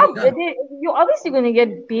obviously you're obviously going to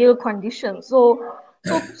get bail conditions. So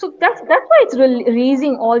that's why it's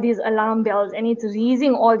raising all these alarm bells, and it's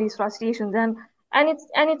raising all these frustrations, and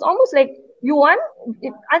it's almost like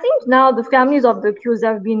I think now the families of the accused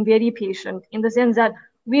have been very patient, in the sense that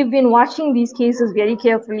we've been watching these cases very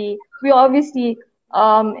carefully. We obviously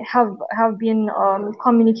have been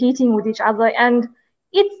communicating with each other, and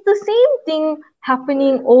it's the same thing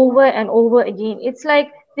happening over and over again. It's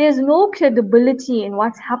like there's no credibility in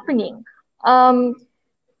what's happening. Um,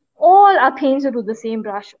 all are painted with the same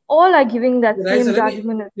brush. All are giving that Right. So same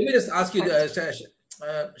judgment. let me just ask you, Point.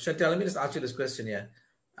 Chantal, let me just ask you this question here.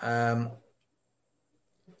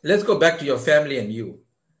 Let's go back to your family and you.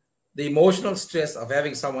 The emotional stress of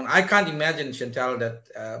having someone. I can't imagine, Chantal,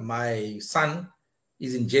 that my son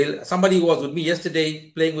is in jail. Somebody who was with me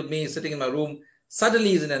yesterday, playing with me, sitting in my room,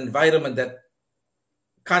 suddenly is in an environment that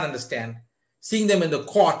can't understand. Seeing them in the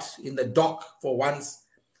court, in the dock for once,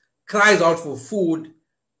 cries out for food.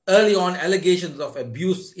 Early on, allegations of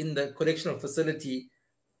abuse in the correctional facility.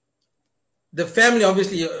 The family,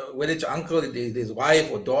 obviously, whether it's your uncle, his wife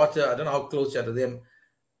or daughter, I don't know how close you are to them.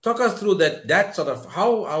 Talk us through that sort of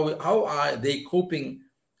how are they coping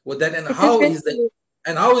with that, and how is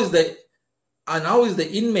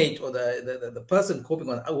the inmate or the person coping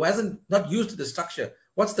on who hasn't not used to the structure?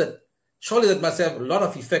 Surely that must have a lot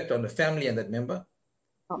of effect on the family and that member.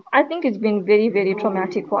 I think it's been very, very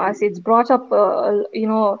traumatic for us. It's brought up,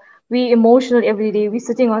 we emotional every day. We're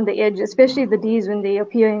sitting on the edge, especially the days when they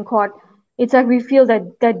appear in court. It's like we feel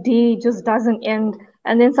that that day just doesn't end.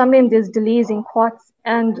 And then sometimes there's delays in courts,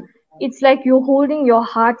 and it's like you're holding your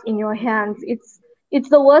heart in your hands. It's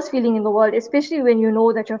the worst feeling in the world, especially when you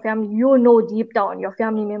know that you know deep down your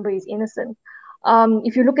family member is innocent.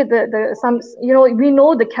 If you look at the some, we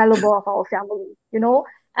know the caliber of our family.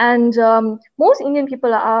 And most Indian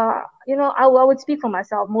people are, I would speak for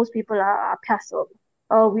myself. Most people are passive.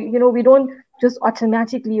 We don't just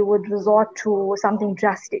automatically would resort to something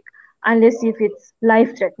drastic unless if it's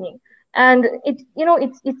life threatening. And it's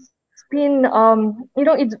been,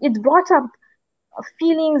 it's brought up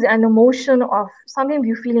feelings and emotion of sometimes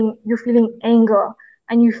you're feeling anger,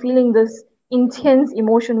 and you're feeling this intense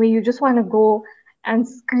emotion where you just want to go and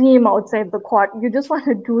scream outside the court. You just want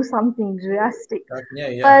to do something drastic.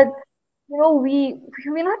 Yeah. But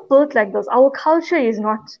we're not built like this. Our culture is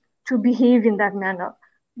not to behave in that manner.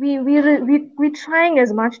 We're trying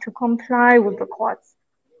as much to comply with the courts,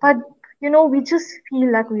 but we just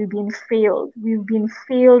feel like we've been failed. We've been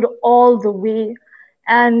failed all the way,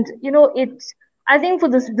 and it. I think for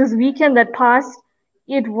this weekend that passed,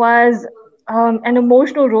 it was an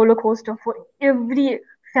emotional roller coaster for every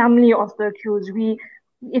family of the accused.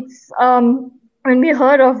 It's When we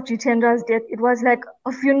heard of Jitendra's death, it was like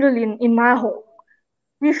a funeral in my home.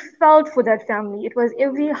 We felt for that family. It was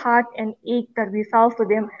every heart and ache that we felt for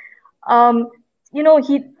them. Um,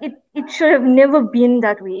 it should have never been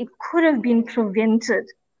that way. It could have been prevented.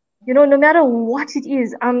 No matter what it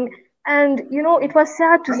is. And it was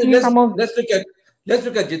sad to I mean, see some of. let's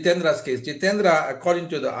look at Jitendra's case. Jitendra, according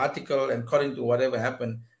to the article and according to whatever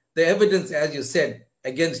happened, the evidence, as you said,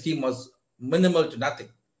 against him was minimal to nothing.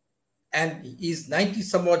 And he's 90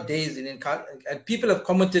 some odd days and people have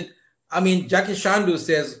commented. I mean, Jackie Chandu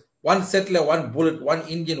says one settler, one bullet, one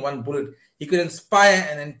Indian, one bullet. He could inspire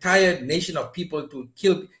an entire nation of people to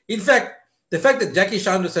kill. In fact, the fact that Jackie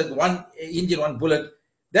Chandu said one Indian, one bullet,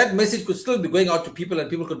 that message could still be going out to people and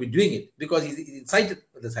people could be doing it because he's incited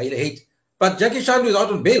this hate. But Jackie Chandu is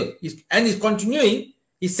out on bail. He's continuing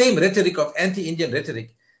his same rhetoric of anti-Indian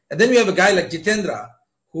rhetoric. And then we have a guy like Jitendra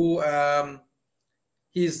who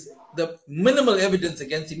he's the minimal evidence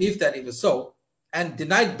against him, if that it was so, and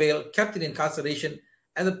denied bail, kept in incarceration,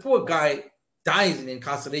 and the poor guy dies in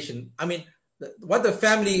incarceration. I mean, what the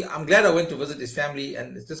family, I'm glad I went to visit his family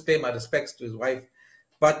and just pay my respects to his wife.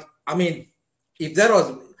 But I mean, if that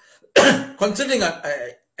was considering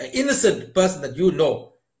an innocent person that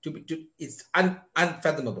it's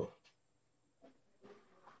unfathomable.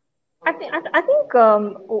 I think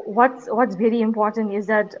what's very important is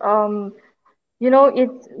that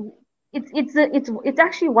it's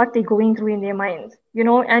actually what they're going through in their minds,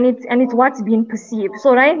 and it's what's being perceived.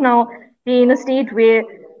 So right now they're in a state where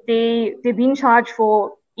they're being charged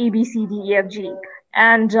for A B C D E F G,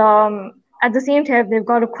 and at the same time they've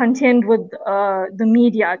got to contend with the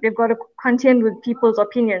media. They've got to contend with people's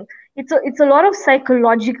opinion. It's a lot of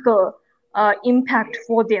psychological impact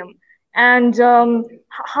for them. And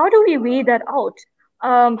how do we weigh that out?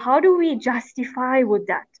 How do we justify with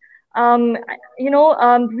that? We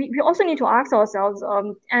also need to ask ourselves,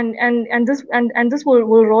 and this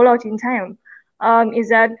will roll out in time, is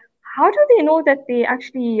that how do they know that they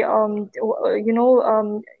actually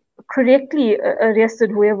correctly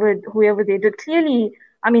arrested whoever they did? Clearly,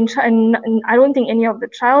 I mean, I don't think any of the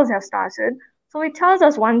trials have started. So it tells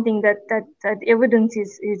us one thing, that evidence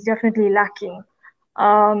is definitely lacking,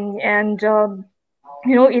 and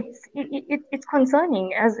it's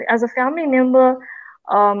concerning as a family member.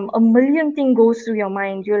 a million thing goes through your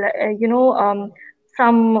mind. You you know,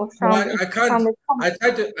 from No, from I can't. from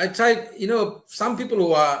I tried, you know, some people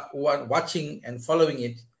who are watching and following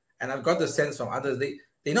it, and I've got the sense from others,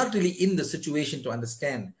 they're not really in the situation to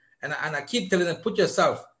understand. And I keep telling them, put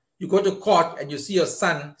yourself, you go to court and you see your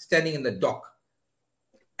son standing in the dock.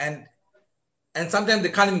 And sometimes they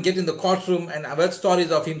can't even get in the courtroom. And I've heard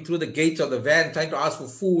stories of him through the gates of the van trying to ask for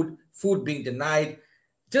food being denied.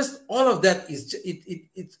 Just all of that is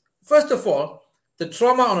it's first of all, the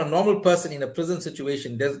trauma on a normal person in a prison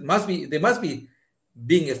situation, they must be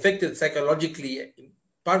being affected psychologically,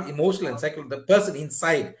 part emotional and psychological. The person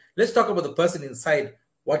inside. Let's talk about the person inside,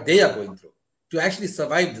 what they are going through to actually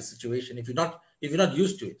survive the situation. If you're not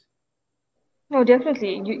used to it. No,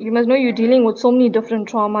 definitely. You must know you're dealing with so many different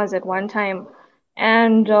traumas at one time.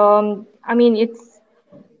 And I mean, it's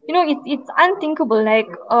unthinkable. Like,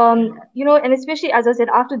 and especially as I said,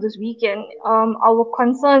 after this weekend, our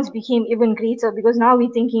concerns became even greater because now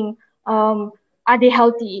we're thinking, are they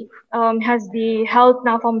healthy? Has the health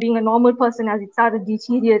now from being a normal person, has it started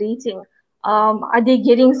deteriorating? Are they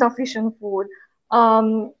getting sufficient food?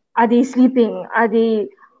 Are they sleeping? Are they,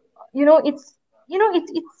 it's,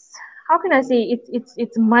 it's how can I say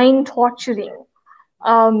it's mind torturing.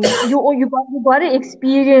 You got to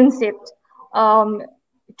experience it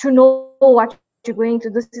to know what you're going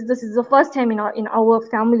through. This is the first time in our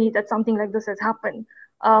family that something like this has happened.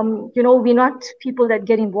 We're not people that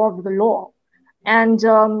get involved with the law, and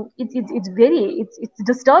it's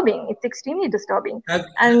disturbing. It's extremely disturbing. Have,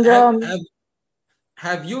 And have, have,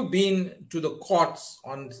 have you been to the courts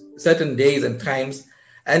on certain days and times?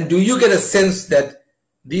 And do you get a sense that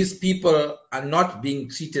these people are not being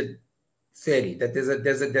treated fairly? That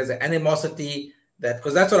there's an animosity, that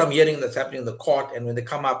because that's what I'm hearing that's happening in the court, and when they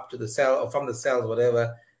come up to the cell or from the cells,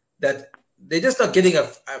 whatever, that they're just not getting a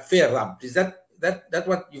fair rub. Is that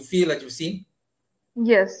what you feel that you've seen?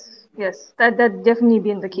 yes, that definitely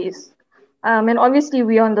been the case. And obviously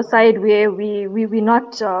we're on the side where we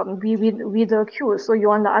not we the accused, so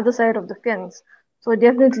you're on the other side of the fence. So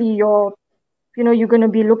definitely you're going to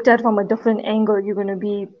be looked at from a different angle. You're going to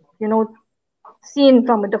be seen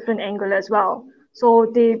from a different angle as well.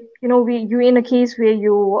 So you're in a case where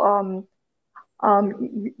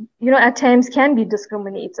at times can be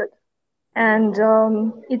discriminated, and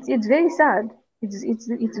it's very sad.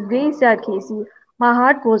 It's very sad, Casey. My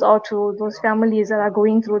heart goes out to those families that are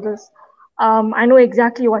going through this. I know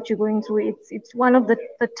exactly what you're going through. It's one of the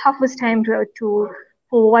toughest time to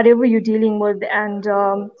for whatever you're dealing with, and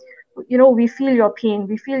we feel your pain.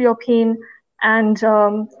 We feel your pain, and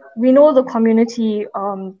we know the community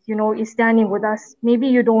is standing with us. Maybe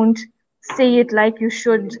you don't say it like you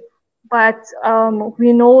should, but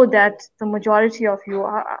we know that the majority of you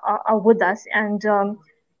are with us, and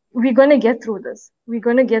we're going to get through this. We're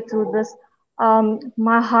going to get through this.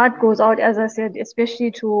 My heart goes out, as I said,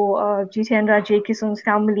 especially to Jitendra J. Kison's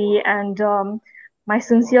family, and my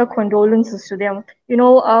sincere condolences to them.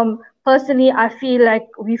 Personally, I feel like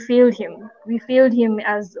we failed him. We failed him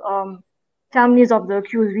as families of the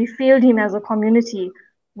accused. We failed him as a community.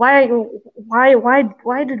 Why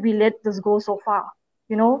did we let this go so far?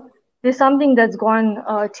 There's something that's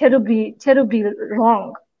gone terribly, terribly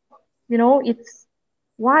wrong. It's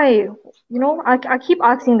why. I keep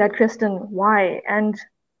asking that question, why? And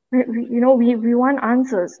we want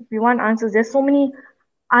answers. We want answers. There's so many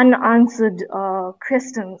unanswered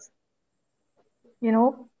questions.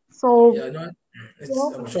 So Yeah, no,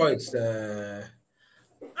 I'm sure it's.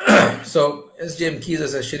 So SJM Keys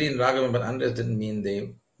says Shireen Raghavan, but Andres didn't mean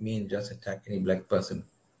they mean just attack any black person.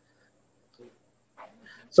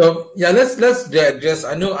 So yeah, let's address.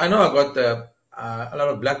 I know I got a lot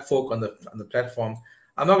of black folk on the platform.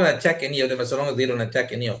 I'm not going to attack any of them as long as they don't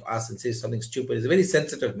attack any of us and say something stupid. It's a very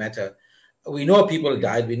sensitive matter. We know people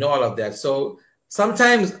died. We know all of that. So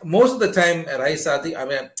sometimes, most of the time, Raisa,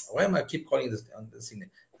 why am I keep calling this on this thing?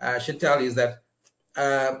 Chantal, is that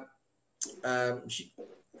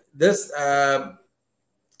this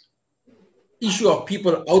issue of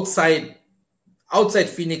people outside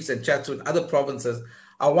Phoenix and Chatsworth, other provinces,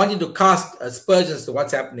 are wanting to cast aspersions to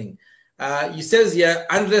what's happening. He says here,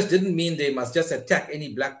 Andres didn't mean they must just attack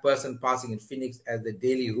any black person passing in Phoenix as the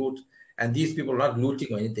daily route, and these people are not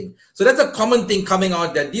looting or anything. So that's a common thing coming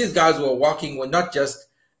out, that these guys who were walking were not just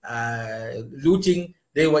looting,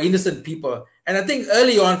 they were innocent people. And I think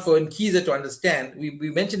early on, for Nkiza to understand,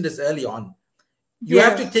 we mentioned this early on, you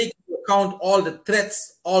have to take into account all the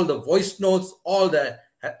threats, all the voice notes, all the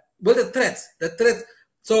threats.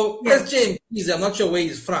 So SJ Nkiza, I'm not sure where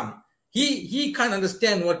he's from. He can't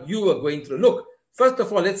understand what you were going through. Look, first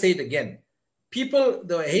of all, let's say it again. people,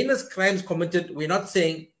 the heinous crimes committed, we're not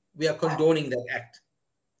saying we are condoning that act.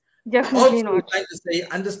 Definitely Also, we're not. trying to say,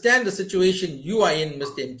 understand the situation you are in,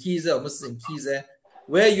 Mr. Mkiza or Mrs. Mkiza,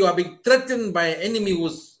 where you are being threatened by an enemy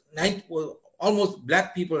who's almost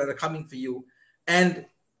black people that are coming for you. And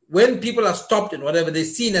when people are stopped in whatever they're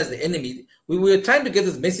seen as the enemy, we were trying to get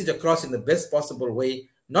this message across in the best possible way,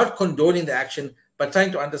 not condoning the action, but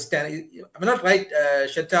trying to understand. I'm not right,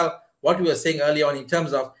 Chantal, what we were saying earlier on in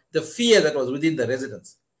terms of the fear that was within the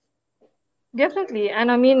residents. Definitely.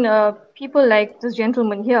 And I mean, people like this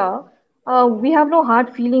gentleman here, we have no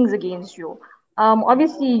hard feelings against you.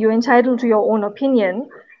 Obviously, you're entitled to your own opinion.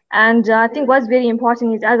 And I think what's very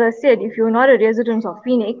important is, as I said, if you're not a resident of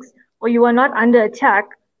Phoenix or you are not under attack,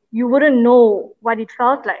 you wouldn't know what it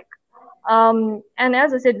felt like. And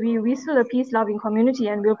as I said, we still a peace-loving community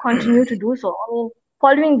and we'll continue to do so. I mean,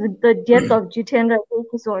 following the death of Jitendra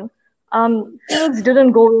Ekison, Phoenix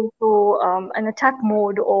didn't go into an attack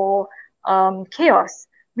mode or chaos.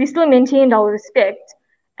 We still maintained our respect,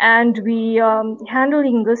 and we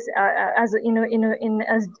handling this as in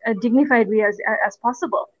as a dignified way as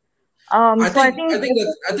possible. I So I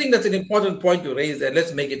think that's an important point to raise. And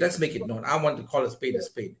let's make it known. I want to call a spade a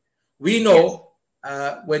spade. We know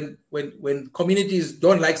when communities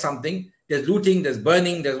don't like something, there's looting, there's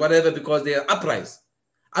burning, there's whatever because they are uprise.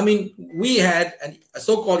 I mean, we had a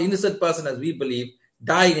so-called innocent person, as we believe,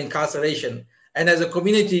 die in incarceration, and as a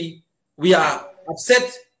community, we are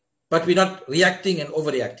upset, but we're not reacting and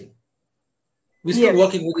overreacting. We're still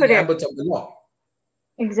working within the ambit of the law.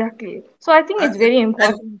 Exactly. So I think it's very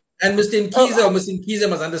important. And Mr. Mkiza or Mr. Mkiza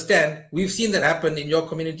must understand, we've seen that happen in your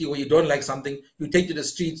community where you don't like something, you take to the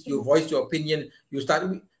streets, you voice your opinion, you start.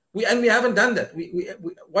 We haven't done that.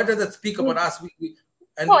 What does that speak about us?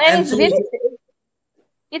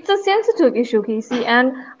 It's a sensitive issue, Casey,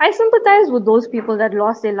 and I sympathize with those people that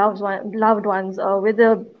lost their loved ones,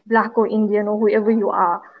 whether black or Indian or whoever you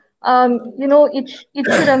are. It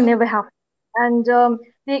should have never happened, and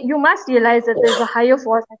you must realize that there's a higher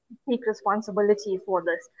force that can take responsibility for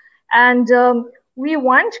this. And we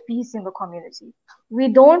want peace in the community. We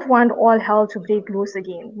don't want all hell to break loose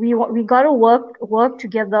again. We gotta work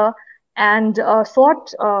together and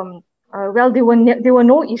sort. Well, there were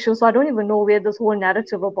no issues, so I don't even know where this whole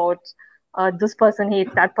narrative about this person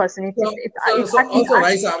hates that person. I'm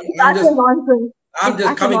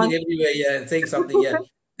just coming in everywhere here and saying something here.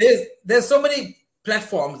 There's so many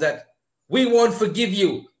platforms that we won't forgive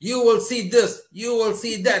you. You will see this. You will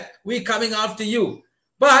see that. We're coming after you.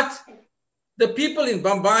 But the people in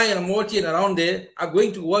Bambai and Amoti and around there are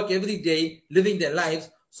going to work every day, living their lives.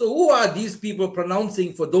 So who are these people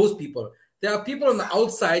pronouncing for those people? There are people on the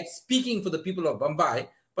outside speaking for the people of Bambai,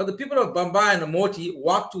 but the people of Bambai and Amoti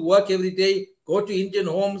walk to work every day, go to Indian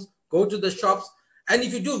homes, go to the shops. And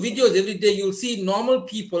if you do videos every day, you'll see normal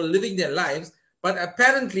people living their lives, but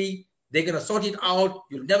apparently they're going to sort it out.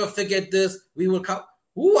 You'll never forget this. We will come.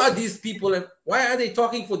 Who are these people and why are they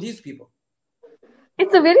talking for these people?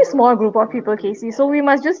 It's a very small group of people, Casey. So we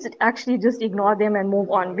must just ignore them and move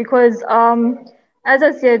on because, as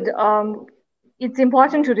I said, it's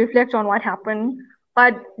important to reflect on what happened,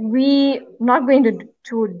 but we not going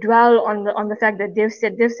to dwell on the fact that they've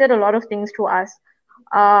said a lot of things to us,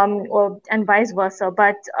 and vice versa.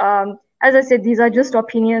 But as I said, these are just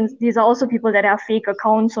opinions. These are also people that have fake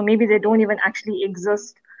accounts, so maybe they don't even actually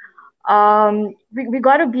exist. We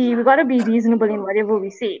gotta be reasonable in whatever we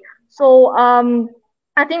say. So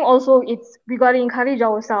I think also we gotta encourage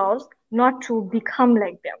ourselves not to become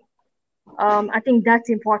like them. I think that's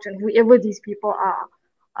important. Whoever these people are,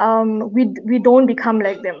 we don't become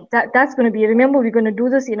like them. That's going to be. Remember, we're going to do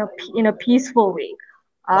this in a peaceful way.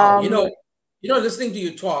 Wow, listening to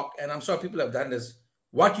you talk, and I'm sure people have done this.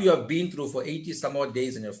 What you have been through for 80 some odd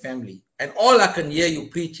days in your family, and all I can hear you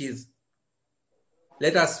preach is,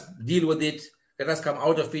 let us deal with it. Let us come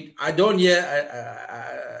out of it. I don't hear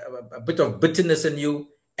a bit of bitterness in you,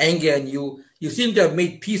 anger in you. You seem to have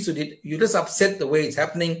made peace with it. You're just upset the way it's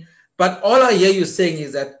happening. But all I hear you saying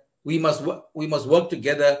is that we must work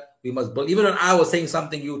together. We must build. Even when I was saying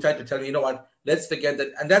something, you tried to tell me, you know what? Let's forget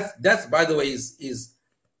that. And that's by the way is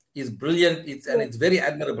brilliant. It's very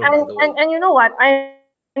admirable. By the way. And you know what? I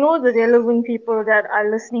know the relevant people that are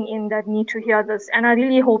listening in that need to hear this, and I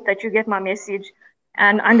really hope that you get my message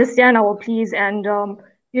and understand our pleas and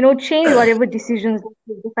change whatever decisions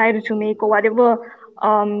you decided to make or whatever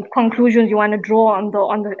conclusions you want to draw on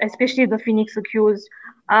the especially the Phoenix accused.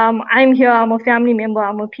 I'm here, I'm a family member,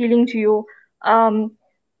 I'm appealing to you.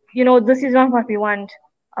 This is not what we want.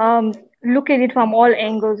 Look at it from all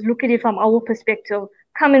angles, look at it from our perspective.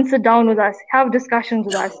 Come and sit down with us, have discussions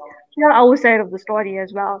with us, hear our side of the story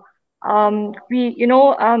as well. I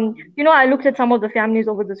looked at some of the families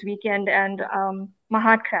over this weekend, and my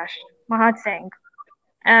heart crashed, my heart sank,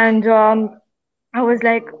 and I was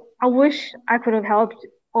like, I wish I could have helped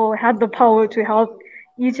or had the power to help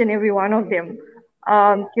each and every one of them.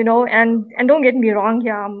 And don't get me wrong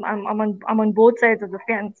here. I'm on both sides of the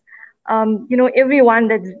fence. Everyone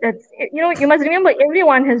you must remember,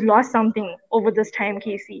 everyone has lost something over this time,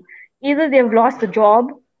 Casey. Either they've lost a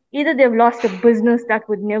job, either they've lost a business that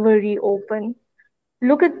would never reopen.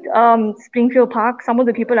 Look at Springfield Park. Some of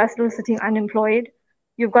the people are still sitting unemployed.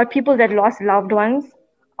 You've got people that lost loved ones,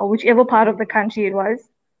 or whichever part of the country it was.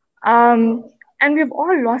 And we've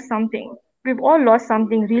all lost something. We've all lost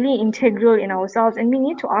something really integral in ourselves, and we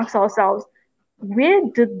need to ask ourselves, where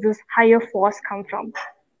did this higher force come from?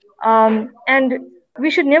 And we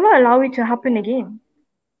should never allow it to happen again,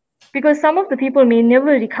 because some of the people may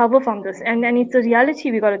never recover from this, and it's a reality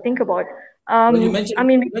we got to think about. Well, I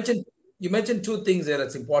mean, you mentioned two things there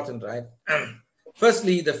that's important, right?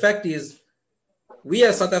 Firstly, the fact is, we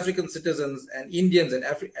as South African citizens and Indians and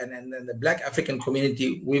and the Black African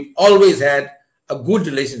community, we've always had a good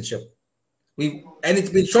relationship. And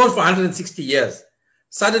it's been shown for 160 years.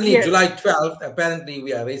 Suddenly, yes, July 12th, apparently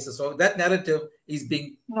we are racist. So that narrative is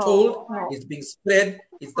being told, no, it's being spread.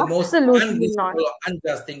 It's the most absolutely not. unreasonable,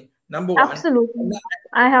 unjust thing. Number one. Absolutely.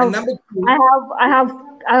 And number two, I have, I have,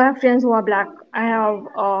 I have friends who are black. I have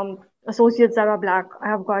associates that are black. I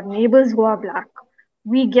have got neighbors who are black.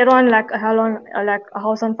 We get on like a hell on, like a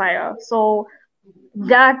house on fire. So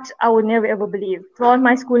that I would never ever believe. Throughout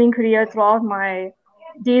my schooling career, throughout my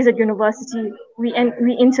days at university, we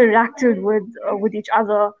interacted with each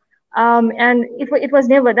other, and it was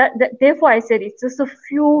never that. Therefore, I said it's just a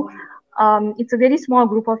few. It's a very small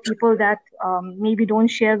group of people that maybe don't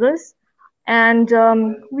share this, and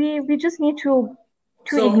we just need to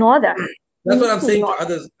so ignore that. We that's what need I'm to saying to ignore that.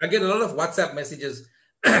 others. I get a lot of WhatsApp messages.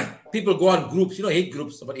 People go on groups, hate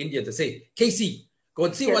groups about India. They say, "KC, go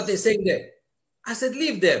and see what they're Yes, saying there." I said,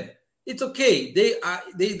 "Leave them. It's okay. They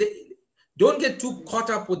don't get too caught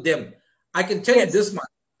up with them." I can tell you yes, this much: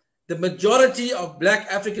 the majority of Black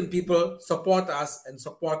African people support us and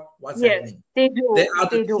support what's yes. happening. They They do. are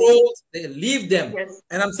the They do. trolls. They leave them. Yes,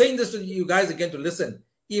 And I'm saying this to you guys again to listen.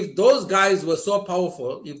 If those guys were so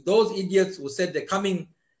powerful, if those idiots who said they're coming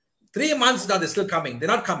 3 months now, they're still coming. They're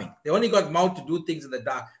not coming. They only got mouth to do things in the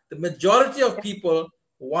dark. The majority of people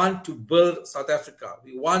want to build South Africa.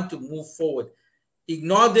 We want to move forward.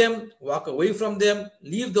 Ignore them, walk away from them,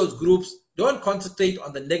 leave those groups. Don't concentrate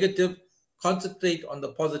on the negative, concentrate on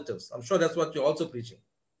the positives. I'm sure that's what you're also preaching.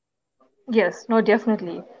 yes. No,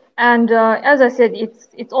 definitely. And as I said,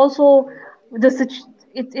 it's also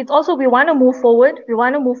it's also, we want to move forward. We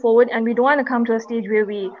want to move forward, and we don't want to come to a stage where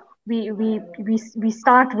we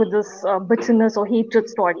start with this bitterness or hatred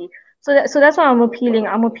story. So that's why I'm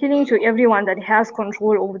appealing to everyone that has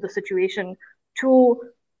control over the situation to,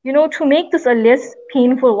 to make this a less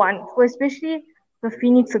painful one for especially the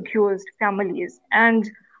Phoenix accused families,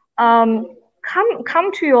 and um,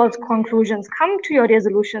 come to your conclusions, come to your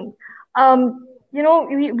resolution.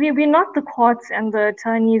 We're not the courts and the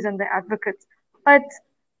attorneys and the advocates, but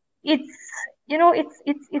it's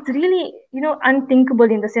it's really unthinkable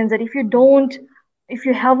in the sense that if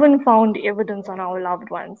you haven't found evidence on our loved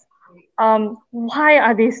ones, why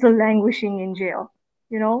are they still languishing in jail?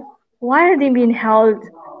 Why are they being held?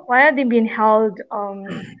 Why are they being held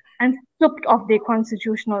and stripped of their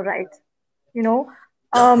constitutional rights? You know,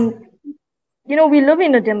 um, we live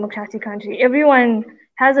in a democratic country. Everyone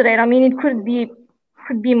has a right. I mean, it could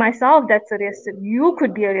be myself that's arrested. You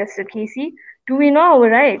could be arrested, Casey. Do we know our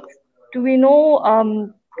rights? Do we know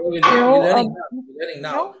We're you know learning now. We're learning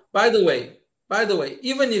now. no? By the way,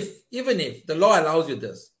 even if the law allows you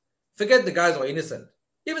this, forget the guys who are innocent.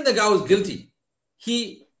 Even the guy who's guilty,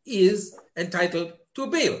 he is entitled to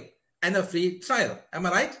bail and a free trial. Am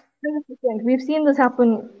I right? 100%. We've seen this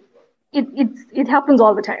happen. It happens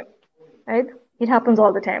all the time, right? It happens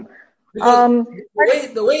all the time. Because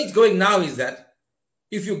But the way it's going now is that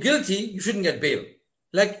if you're guilty, you shouldn't get bail.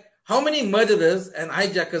 Like how many murderers and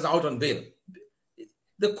hijackers out on bail?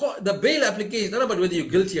 The bail application, not about whether you're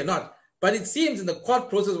guilty or not, but it seems in the court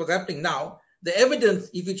process what's happening now, the evidence,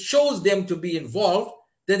 if it shows them to be involved,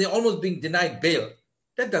 then they're almost being denied bail.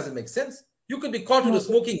 That doesn't make sense. You could be caught with a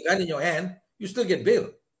smoking gun in your hand, you still get bail.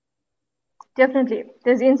 definitely,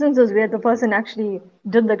 there's instances where the person actually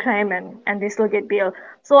did the crime and they still get bail.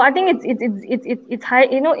 So I think it's high.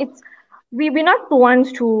 We're not the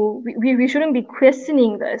ones to we shouldn't be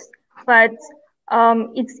questioning this, but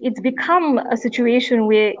it's become a situation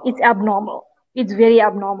where it's abnormal. It's very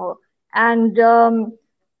abnormal, and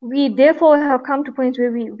we therefore have come to points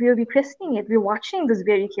where we're questioning it. We're watching this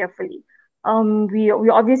very carefully. We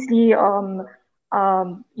obviously we're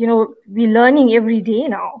learning every day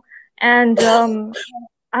now, and I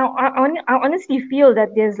honestly feel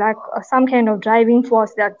that there's like some kind of driving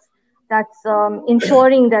force that's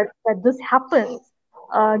ensuring that this happens,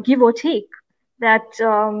 give or take, that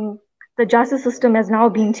the justice system has now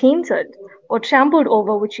been tainted or trampled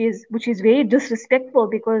over, which is very disrespectful,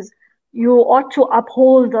 because you ought to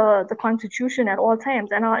uphold the constitution at all times,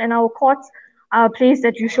 and our courts are a place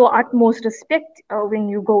that you show utmost respect when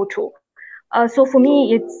you go to. So for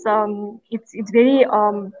me, it's very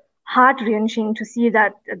heart wrenching to see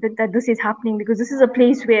that this is happening, because this is a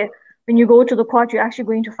place where when you go to the court, you're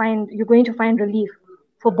going to find relief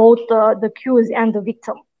for both the accused and the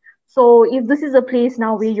victim. So if this is a place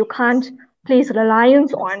now where you can't place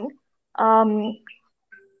reliance on, um,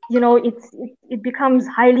 it becomes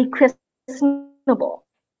highly questionable.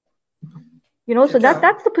 So that's the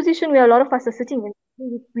Chantal, position where a lot of us are sitting in.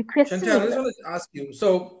 We questioning Chantal, I this. just wanted to ask you.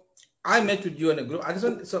 So I met with you in a group. I just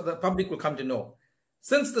want so the public will come to know.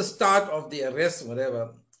 Since the start of the arrest,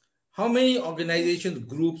 whatever, how many organizations,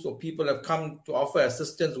 groups, or people have come to offer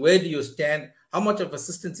assistance? Where do you stand? How much of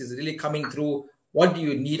assistance is really coming through? What do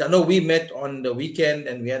you need? I know we met on the weekend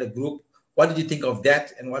and we had a group. What did you think of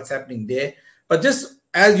that and what's happening there? But just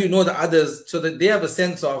as you know the others, so that they have a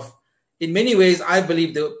sense of, in many ways, I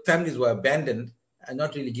believe the families were abandoned and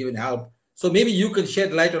not really given help. So maybe you can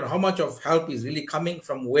shed light on how much of help is really coming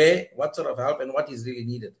from where, what sort of help, and what is really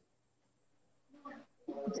needed.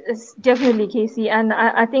 It's definitely, Casey, and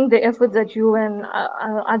I think the efforts that you and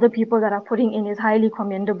other people that are putting in is highly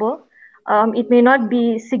commendable. It may not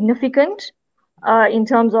be significant in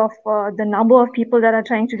terms of the number of people that are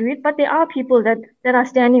trying to do it, but there are people that are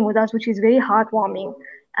standing with us, which is very heartwarming.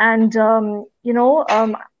 And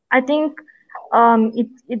I think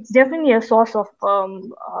it's definitely a source of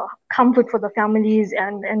comfort for the families,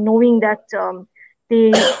 and knowing that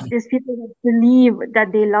there's people that believe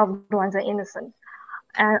that their loved ones are innocent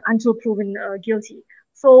until proven guilty.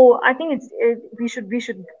 So I think we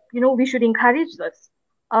should encourage this.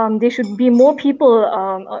 There should be more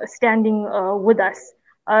people standing with us.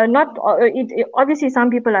 Not obviously some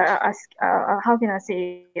people are how can I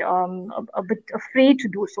say, a bit afraid to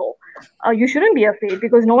do so. You shouldn't be afraid,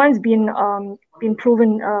 because no one's been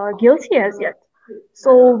proven guilty as yet.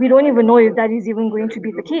 So we don't even know if that is even going to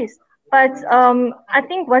be the case. But I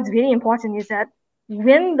think what's very important is that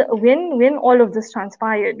when all of this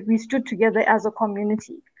transpired, we stood together as a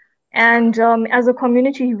community. And as a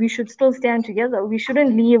community, we should still stand together. We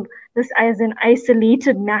shouldn't leave this as an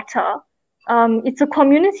isolated matter. It's a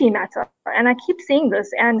community matter, and I keep saying this.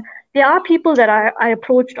 And there are people that I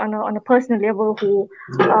approached on a personal level who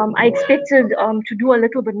I expected to do a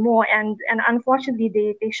little bit more, and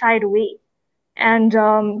unfortunately they shied away. And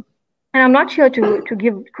I'm not here to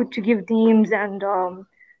give names and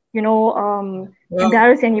Well,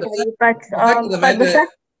 embarrass anybody, but the fact of the the matter,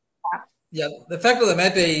 fact. yeah, the fact of the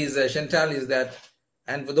matter is, Chantal, is that,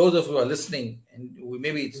 and for those of you who are listening, and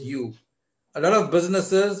maybe it's you, a lot of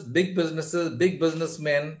businesses, big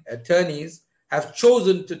businessmen, attorneys have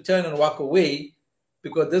chosen to turn and walk away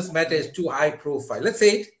because this matter is too high profile. Let's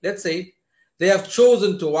say they have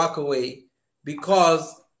chosen to walk away because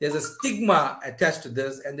there's a stigma attached to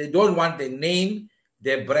this and they don't want their name,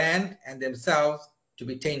 their brand, and themselves to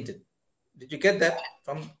be tainted. Did you get that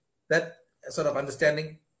from that sort of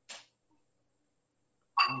understanding?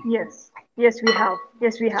 Yes, we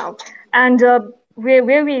have. And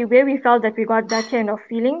where we felt that we got that kind of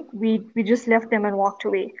feeling, we just left them and walked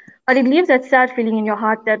away. But it leaves that sad feeling in your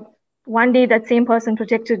heart that one day that same person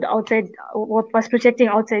was protecting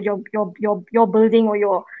outside your building, or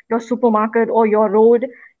your supermarket, or your road,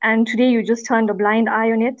 and today you just turned a blind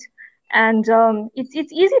eye on it. And it's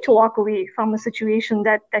easy to walk away from a situation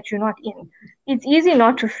that you're not in. It's easy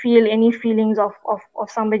not to feel any feelings of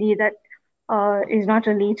somebody that is not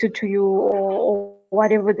related to you, or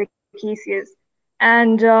whatever the case is.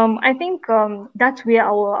 And I think that's where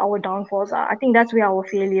our downfalls are. I think that's where our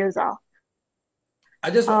failures are. I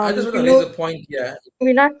just want to raise a point here.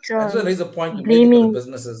 We're not I just want to raise a point to make it for the blaming.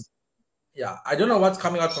 businesses. Yeah, I don't know what's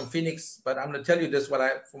coming out from Phoenix, but I'm going to tell you this: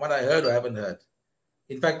 from what I heard or haven't heard.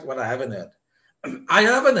 In fact, what I haven't heard, I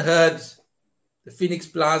haven't heard the Phoenix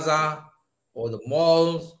Plaza or the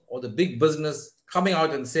malls or the big business coming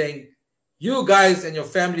out and saying, "You guys and your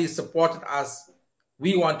family supported us.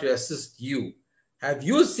 We want to assist you." Have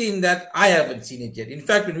you seen that? I haven't seen it yet. In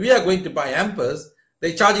fact, when we are going to buy hampers,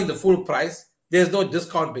 they're charging the full price. There's no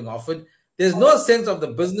discount being offered. There's no sense of the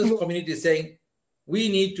business community saying, we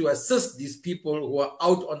need to assist these people who are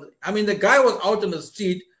out on. The guy was out on the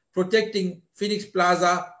street protecting Phoenix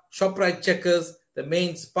Plaza, ShopRite Checkers, the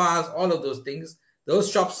main spas, all of those things.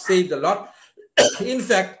 Those shops saved a lot. In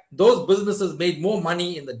fact, those businesses made more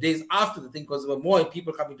money in the days after the thing because there were more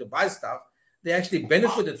people coming to buy stuff. They actually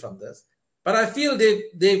benefited from this. But I feel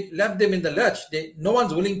they've left them in the lurch. No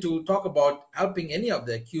one's willing to talk about helping any of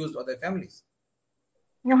the accused or their families.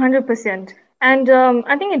 100%. And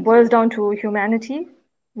I think it boils down to humanity.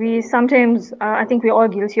 We sometimes, I think we're all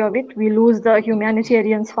guilty of it. We lose the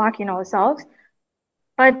humanitarian spark in ourselves.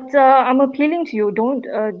 But I'm appealing to you. Don't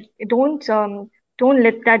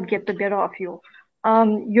let that get the better of you.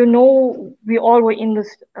 We all were in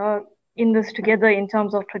this together in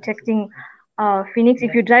terms of protecting Phoenix.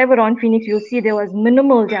 If you drive around Phoenix, you'll see there was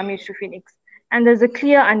minimal damage to Phoenix, and there's a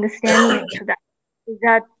clear understanding to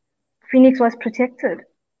that Phoenix was protected.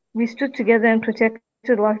 We stood together and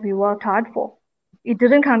protected what we worked hard for. It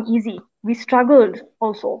didn't come easy. We struggled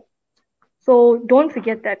also. So don't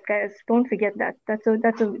forget that, guys. Don't forget that.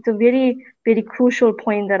 It's a very, very crucial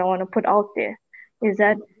point that I want to put out there, is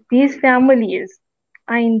that these families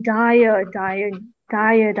are in dire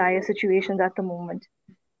situations at the moment.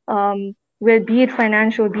 Where be it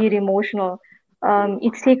financial, be it emotional,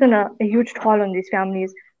 it's taken a huge toll on these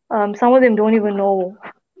families. Some of them don't even know,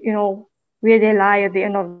 where they lie at the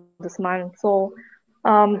end of this month. So,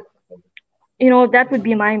 that would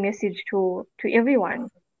be my message to everyone.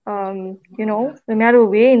 No matter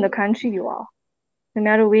where in the country you are, no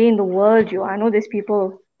matter where in the world you are. I know there's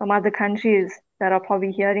people from other countries that are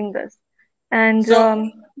probably hearing this. And so,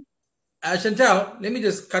 Chantal, let me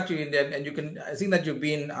just cut you in there, and you can. I think that I'm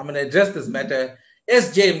going to address this matter.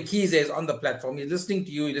 SJ Mkhize is on the platform. He's listening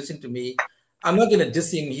to you. He's listening to me. I'm not going to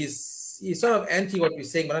diss him. He's sort of anti what we're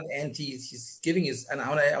saying, but not anti. He's giving his, and I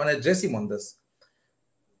want to address him on this.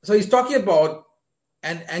 So he's talking about,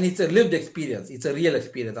 and it's a lived experience. It's a real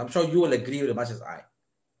experience. I'm sure you will agree with as much as I.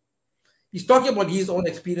 He's talking about his own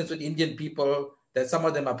experience with Indian people, that some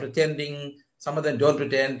of them are pretending, some of them don't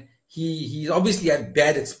pretend. He's obviously had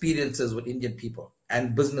bad experiences with Indian people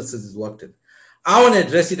and businesses he's worked in. I want to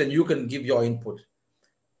address it and you can give your input.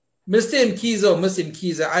 Mr. Mkhize or Ms.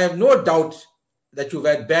 Mkhize, I have no doubt that you've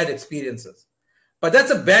had bad experiences. But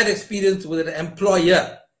that's a bad experience with an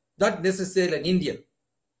employer, not necessarily an Indian.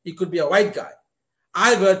 It could be a white guy.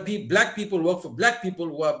 I've heard black people work for black people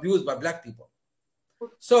who are abused by black people.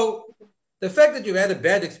 So the fact that you've had a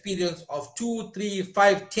bad experience of 2, 3,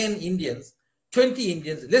 5, 10 Indians, 20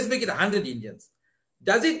 Indians, let's make it 100 Indians.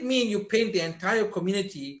 Does it mean you paint the entire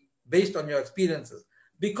community based on your experiences?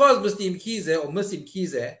 Because Mr. Mkhize or Ms.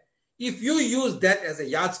 Mkhize, if you use that as a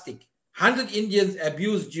yardstick, 100 Indians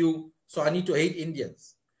abused you, so I need to hate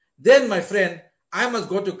Indians. Then, my friend, I must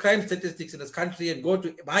go to crime statistics in this country and go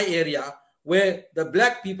to my area where the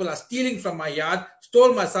black people are stealing from my yard,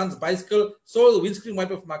 stole my son's bicycle, stole the windscreen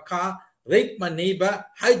wiper of my car, raped my neighbor,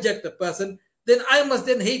 hijacked the person. Then I must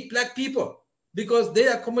then hate black people because they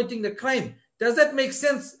are committing the crime. Does that make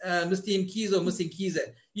sense, Mr. Mkhize or Ms. Mkhize?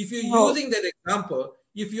 If you're using that example,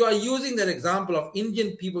 if you are using that example of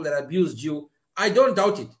Indian people that abused you, I don't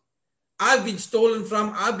doubt it. I've been stolen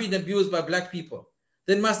from, I've been abused by black people.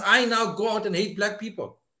 Then must I now go out and hate black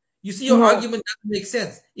people? You see, your argument doesn't make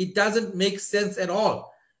sense. It doesn't make sense at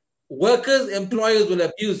all. Workers, employers will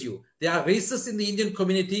abuse you. There are racists in the Indian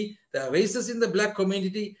community. There are racists in the black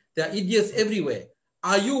community. There are idiots everywhere.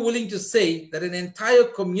 Are you willing to say that an entire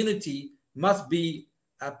community must be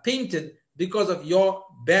painted because of your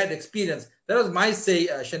bad experience? That was my say,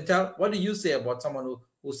 Chantal. What do you say about someone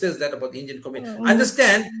who says that about the Indian community? I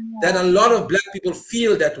understand that a lot of black people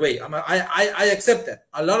feel that way. I accept that.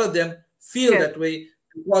 A lot of them feel that way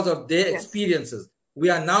because of their experiences. We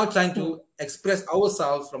are now trying to express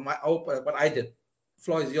ourselves from what I did. The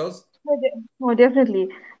floor is yours. Oh, definitely.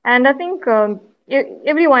 And I think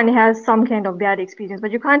everyone has some kind of bad experience,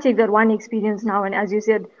 but you can't take that one experience now and, as you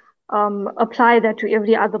said, apply that to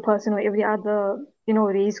every other person or every other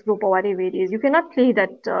race group or whatever it is. You cannot play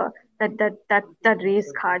that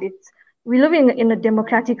race card. We live in a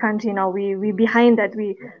democratic country now. We behind that.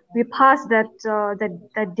 We passed that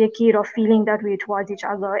decade of feeling that way towards each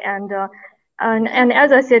other. And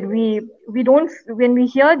as I said, we don't, when we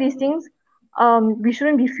hear these things, we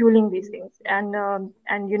shouldn't be fueling these things. And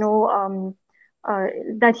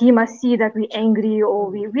that he must see that we're angry or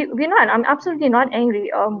we're not. I'm absolutely not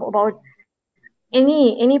angry about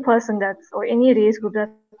any person or any race group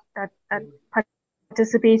that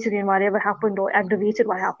participated in whatever happened or aggravated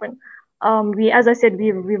what happened. As I said,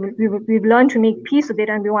 we've learned to make peace with it,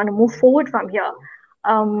 and we want to move forward from here.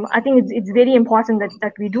 I think it's very important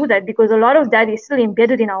that we do that, because a lot of that is still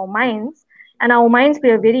embedded in our minds, and our minds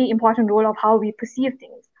play a very important role of how we perceive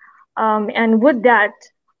things. And with that,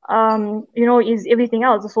 is everything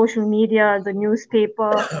else, the social media, the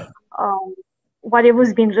newspaper, um,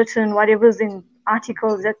 whatever's been written, whatever's in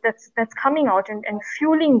articles that's coming out and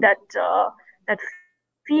fueling that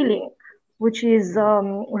feeling, which is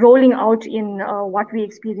rolling out in what we're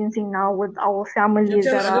experiencing now with our families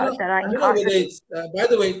Chantel, that are I don't know whether incarcerated. it's. By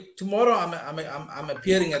the way, tomorrow I'm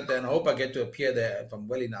appearing at the, and I hope I get to appear there if I'm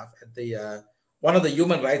well enough at the one of the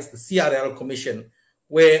human rights, the CRL Commission,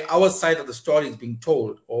 where our side of the story is being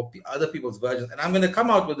told, or other people's versions. And I'm going to come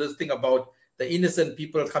out with this thing about the innocent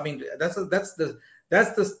people coming. That's the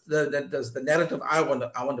narrative I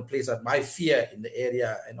want to place out, my fear in the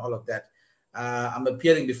area and all of that. I'm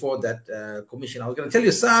appearing before that commission. I was going to tell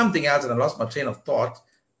you something else, and I lost my train of thought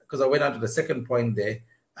because I went on to the second point there.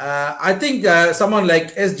 I think someone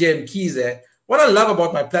like SJM Keys, what I love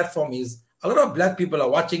about my platform is a lot of black people are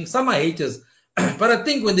watching. Some are haters, but I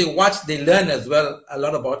think when they watch, they learn as well a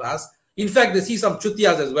lot about us. In fact, they see some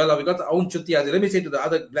chutias as well. We got our own chutias. Let me say to the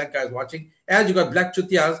other black guys watching, as you got black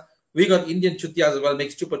chutias, we got Indian chutias as well,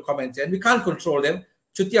 make stupid comments, and we can't control them.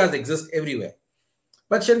 Chutias exist everywhere.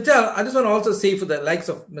 But Chantel, I just want to also say for the likes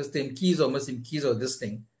of Mr. Mkhize or Ms. Mkhize or this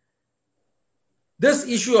thing, this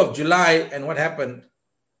issue of July and what happened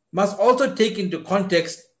must also take into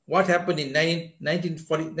context what happened in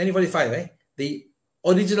 1945, the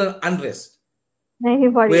original unrest,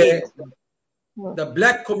 1948. where the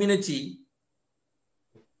black community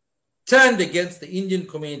turned against the Indian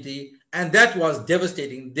community, and that was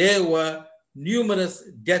devastating. There were numerous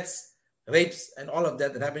deaths, rapes, and all of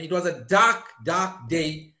that happened. It was a dark, dark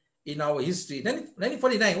day in our history.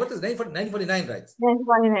 1949, what is 1949, right?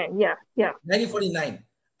 1949, yeah. 1949.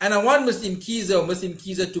 And I want Mr. Mkhize or Ms.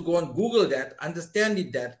 Mkhize to go and Google that, understand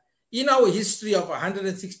it, that in our history of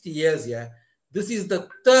 160 years here, this is the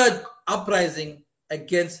third uprising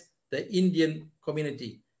against the Indian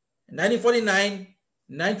community. 1949,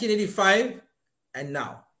 1985, and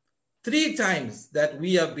now. 3 times that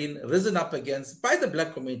we have been risen up against by the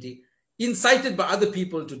black community, incited by other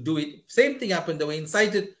people to do it. Same thing happened. They were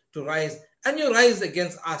incited to rise, and you rise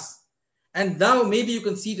against us. And now maybe you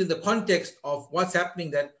can see it in the context of what's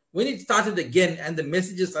happening, that when it started again and the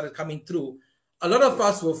messages started coming through, a lot of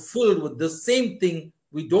us were filled with the same thing.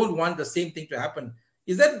 We don't want the same thing to happen.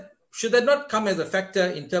 Should that not come as a factor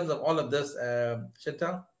in terms of all of this,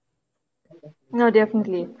 Chantal? No,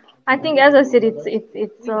 definitely. I think, as I said, it's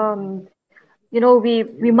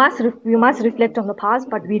we must reflect on the past,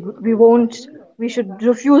 but we should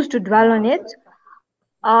refuse to dwell on it.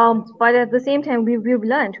 But at the same time, we've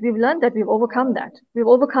learned that we've overcome that. We've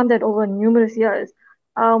overcome that over numerous years.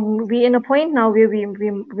 We're in a point now where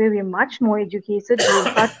we're much more educated.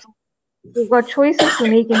 We've got choices to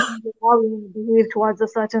make in terms of how we behave towards a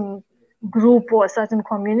certain group or a certain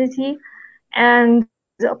community. And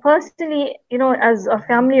personally, as a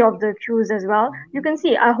family of the accused as well, you can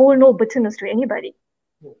see I hold no bitterness to anybody.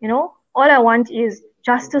 All I want is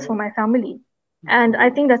justice for my family. And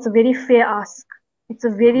I think that's a very fair ask. It's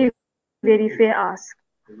a very, very fair ask.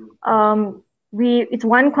 It's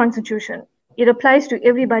one constitution. It applies to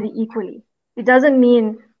everybody equally. It doesn't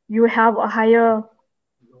mean you have a higher,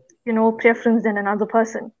 preference than another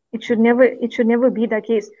person. It should never be that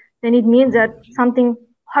case. Then it means that something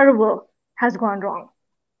horrible has gone wrong.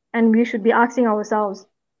 And we should be asking ourselves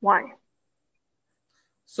why.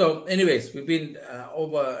 So anyways, we've been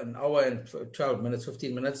over an hour and 12 minutes,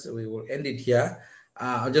 15 minutes. We will end it here.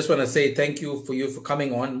 I just want to say thank you for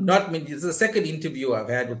coming on. This is the second interview I've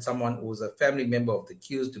had with someone who's a family member of the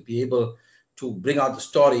accused, to be able to bring out the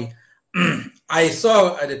story. I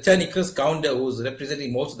saw an attorney, Chris Gounder, who's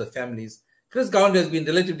representing most of the families. Chris Gounder has been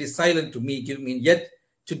relatively silent to me, yet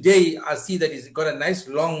today I see that he's got a nice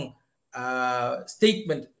long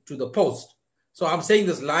statement to the Post. So I'm saying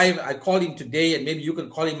this live. I called him today, and maybe you can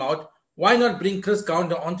call him out. Why not bring Chris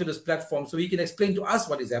Gounder onto this platform so he can explain to us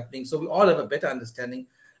what is happening, so we all have a better understanding?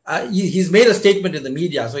 He's made a statement in the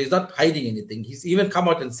media, so he's not hiding anything. He's even come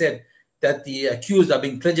out and said that the accused are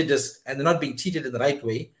being prejudiced and they're not being treated in the right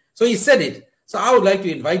way. So he said it. So I would like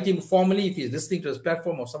to invite him formally, if he's listening to this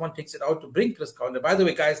platform or someone takes it out, to bring Chris Gounder. By the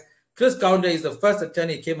way, guys, Chris Gounder is the first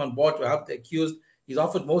attorney who came on board to help the accused. He's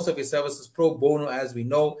offered most of his services pro bono, as we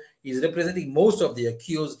know. He's representing most of the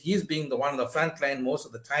accused. He's being the one on the front line most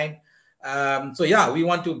of the time. So yeah, we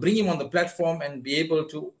want to bring him on the platform and be able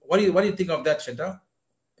to. What do you think of that, Chantal?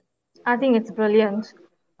 I think it's brilliant.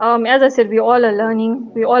 As I said, we all are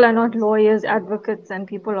learning. We all are not lawyers, advocates, and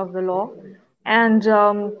people of the law. And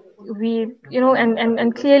and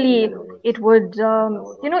clearly it would,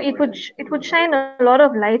 it would shine a lot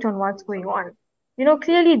of light on what's going on.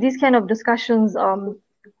 Clearly these kind of discussions, it's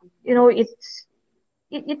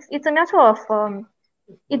a matter of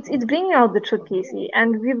it's bringing out the truth, Casey,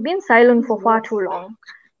 and we've been silent for far too long.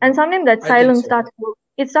 And sometimes that I think silence so.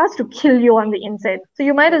 starts to kill you on the inside. So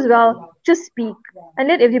you might as well just speak and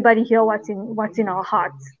let everybody hear what's in our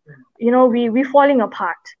hearts. You know, we're falling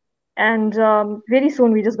apart, and very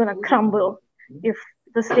soon we're just gonna crumble if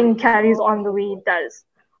this thing carries on the way it does.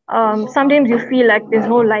 Sometimes you feel like there's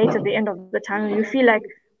no light at the end of the tunnel. You feel like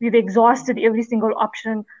we've exhausted every single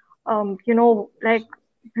option. You know, like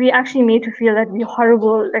we actually made to feel that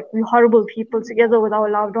we're horrible people together with our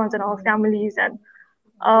loved ones and our families. And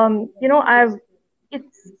you know,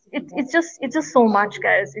 it's just so much,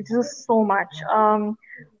 guys. It's just so much.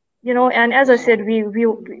 You know, and as I said, we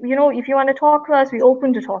you know, if you want to talk to us, we're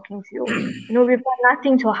open to talking to you. You know, we've got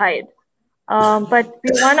nothing to hide. But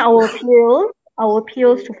we want our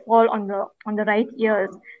appeals to fall on the right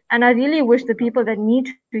ears. And I really wish the people that need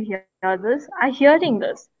to hear this are hearing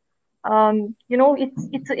this. You know,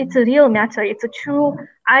 it's a real matter. I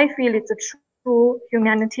feel it's a true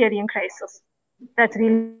humanitarian crisis that's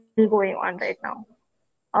really going on right now.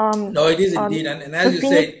 No, it is The indeed. thing is, And as you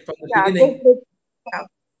said from the yeah, beginning, yeah.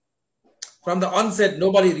 from the onset,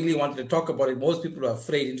 nobody really wanted to talk about it. Most people were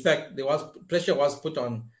afraid. In fact, there was pressure was put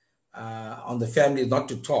on the families not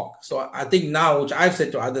to talk. So I think now, which I've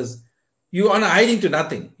said to others, you are hiding to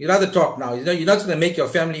nothing. You rather talk now. You know, you're not going to make your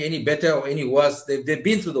family any better or any worse. They've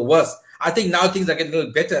been through the worst. I think now things are getting a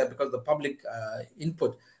little better because of the public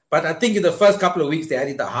input. But I think in the first couple of weeks they had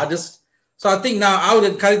it the hardest. So I think now I would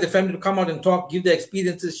encourage the family to come out and talk, give their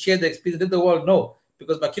experiences, share their experience, let the world know.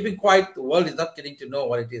 Because by keeping quiet, the world is not getting to know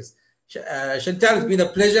what it is. Chantal, it's been a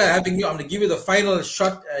pleasure having you. I'm going to give you the final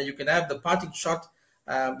shot. You can have the parting shot.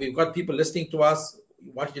 We've got people listening to us.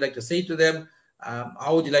 What would you like to say to them?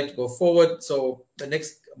 How would you like to go forward? So the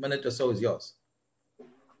next minute or so is yours.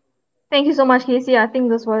 Thank you so much, Casey. I think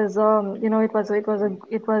this was, you know, it was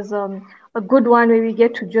a good one where we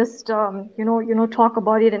get to just, you know, talk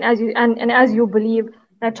about it. And and as you believe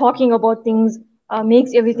that talking about things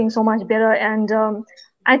makes everything so much better. And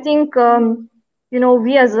I think, you know,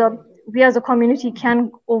 we as a community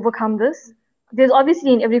can overcome this. There's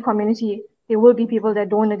obviously in every community there will be people that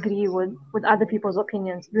don't agree with other people's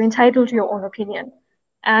opinions. You're entitled to your own opinion,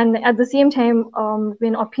 and at the same time,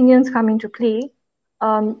 when opinions come into play,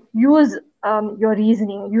 use your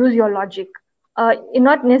reasoning, use your logic.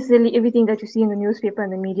 Not necessarily everything that you see in the newspaper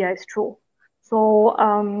and the media is true. So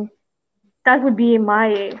that would be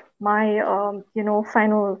my you know,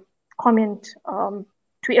 final comment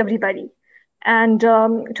to everybody, and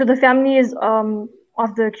to the families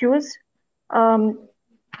of the accused. Um,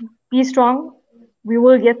 be strong. We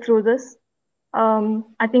will get through this.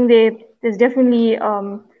 I think there's definitely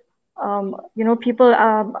you know, people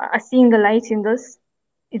are seeing the light in this.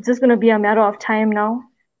 It's just going to be a matter of time now,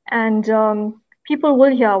 and people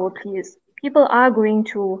will hear our pleas. People are going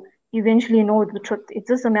to eventually know the truth. It's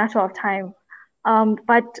just a matter of time.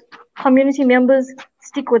 But community members,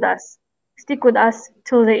 stick with us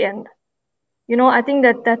till the end. You know, I think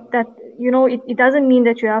that you know, it doesn't mean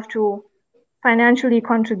that you have to financially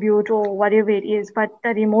contribute or whatever it is, but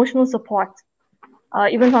that emotional support,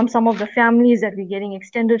 even from some of the families that we're getting,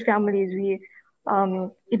 extended families,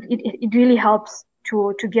 it really helps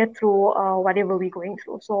to get through whatever we're going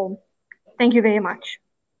through. So thank you very much.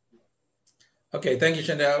 Okay, thank you,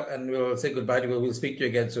 Chantal, and we'll say goodbye to you. We'll speak to you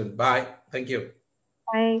again soon. Bye. Thank you.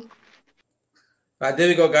 Bye. There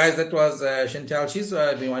we go, guys. That was Chantal. She's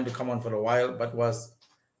been wanting to come on for a while, but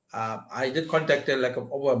I did contact her like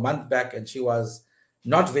over a month back, and she was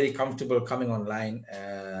not very comfortable coming online,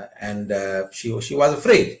 and she was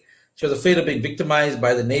afraid. She was afraid of being victimized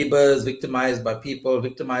by the neighbors, victimized by people,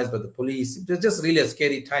 victimized by the police. It was just really a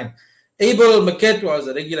scary time. Abel Maquette was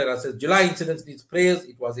a regular. I said, July incidents needs prayers.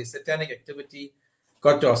 It was a satanic activity.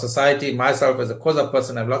 Got to our society. Myself, as a Koza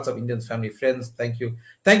person, I have lots of Indian family friends. Thank you.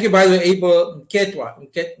 Thank you, by the way, Abel Mketiwa.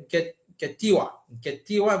 Mketiwa, did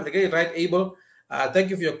I get it right, Abel?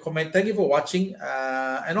 Thank you for your comment. Thank you for watching.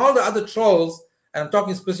 And all the other trolls, and I'm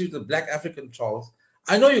talking specifically to the Black African trolls.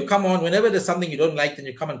 I know you come on whenever there's something you don't like, then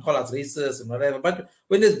you come and call us racist and whatever. But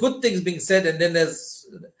when there's good things being said and then there's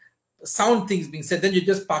sound things being said, then you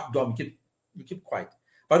just park dumb. You keep quiet.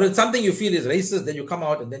 But when something you feel is racist, then you come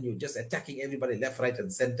out and then you're just attacking everybody left, right,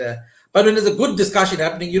 and center. But when there's a good discussion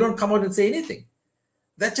happening, you don't come out and say anything.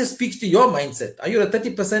 That just speaks to your mindset. Are you a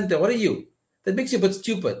 30%? What are you? That makes you a bit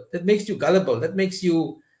stupid. That makes you gullible. That makes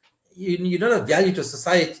you're not of value to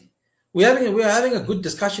society. We're having a good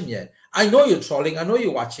discussion here. I know you're trolling. I know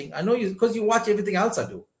you're watching. I know you because you watch everything else I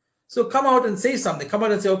do. So come out and say something. Come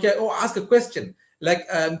out and say, okay, ask a question. Like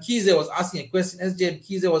Kize was asking a question. SJ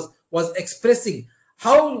Kize was expressing.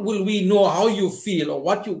 How will we know how you feel or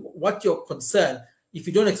what your concern if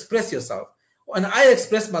you don't express yourself. When I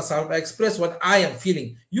express myself, I express what I am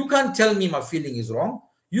feeling. You can't tell me my feeling is wrong.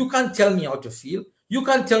 You can't tell me how to feel. You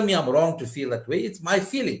can't tell me I'm wrong to feel that way. It's my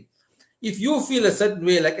feeling. If you feel a certain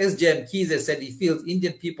way, like SJ Mkhize said, he feels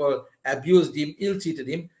Indian people abused him, ill-treated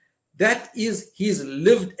him, that is his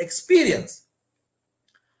lived experience.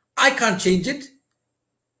 I can't change it.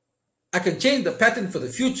 I can change the pattern for the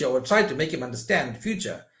future or try to make him understand the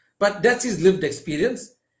future, but that's his lived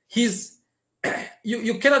experience.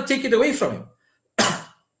 You cannot take it away from him.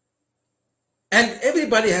 And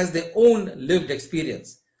everybody has their own lived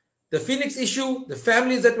experience. The Phoenix issue, the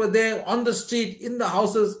families that were there on the street, in the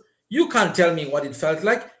houses, you can't tell me what it felt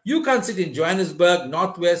like. You can't sit in Johannesburg,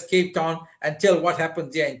 Northwest, Cape Town and tell what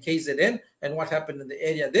happened there in KZN and what happened in the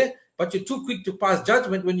area there, but you're too quick to pass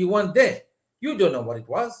judgment when you weren't there. You don't know what it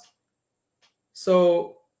was.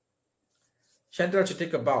 So Chantal should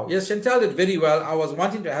take a bow. Yes, Chantal did very well. I was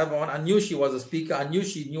wanting to have her on. I knew she was a speaker. I knew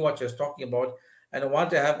she knew what she was talking about. And I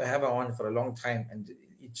wanted to have her on for a long time. And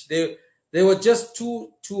they were just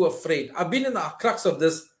too afraid. I've been in the crux of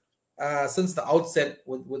this since the outset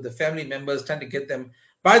with the family members, trying to get them.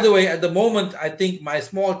 By the way, at the moment, I think my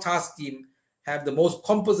small task team have the most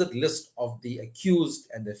composite list of the accused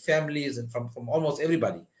and the families and from almost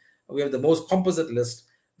everybody. We have the most composite list.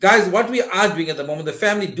 Guys, what we are doing at the moment, the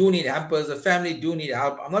family do need hampers. The family do need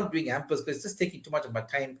help. I'm not doing hampers because it's just taking too much of my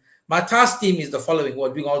time. My task team is the following.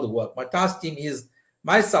 We're doing all the work. My task team is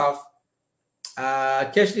myself,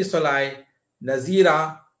 Keshni Solai,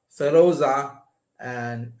 Nazira, Feroza,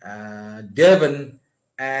 and Devon,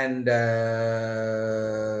 and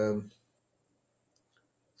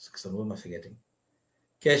what am I forgetting?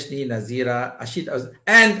 Keshni, Nazira, Ashita,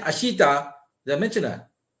 and Ashita, the mentioner.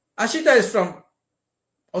 Ashita is from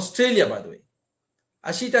Australia, by the way.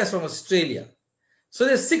 Ashita is from Australia. So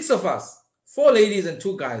there's 6 of us, 4 ladies and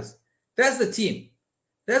 2 guys. That's the team.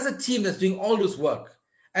 That's the team that's doing all this work.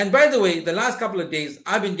 And by the way, the last couple of days,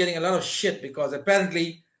 I've been getting a lot of shit because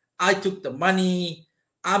apparently I took the money.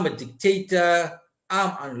 I'm a dictator.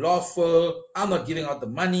 I'm unlawful. I'm not giving out the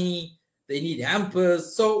money. They need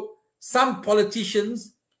hampers. So some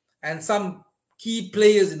politicians and some key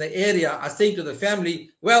players in the area are saying to the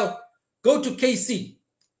family, well, go to KC.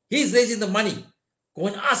 He's raising the money. Go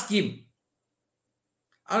and ask him.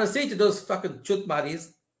 I want to say to those fucking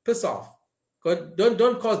chutmaris, piss off.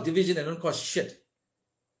 Don't cause division and don't cause shit.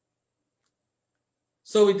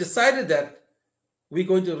 So we decided that we're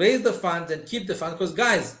going to raise the funds and keep the funds because,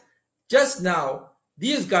 guys, just now,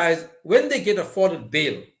 these guys, when they get afforded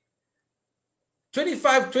bail,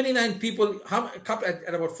 25, 29 people,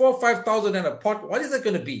 at about 4,000 or 5,000 in a pot, what is that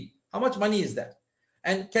going to be? How much money is that?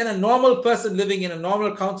 And can a normal person living in a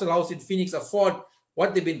normal council house in Phoenix afford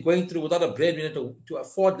what they've been going through without a breadwinner to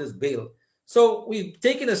afford this bail? So we've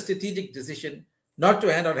taken a strategic decision not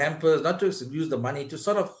to hand out hampers, not to use the money, to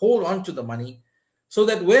sort of hold on to the money so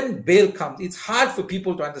that when bail comes, it's hard for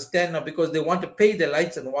people to understand now because they want to pay their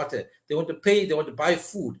lights and water. They want to pay, they want to buy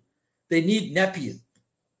food. They need nappies.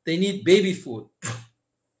 They need baby food.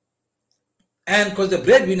 And because the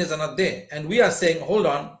breadwinners are not there. And we are saying, hold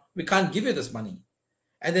on, we can't give you this money.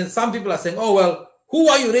 And then some people are saying, oh, well, who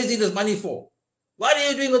are you raising this money for? What are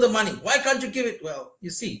you doing with the money? Why can't you give it? Well,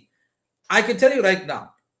 you see, I can tell you right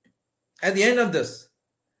now, at the end of this,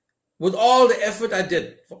 with all the effort I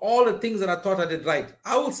did, for all the things that I thought I did right,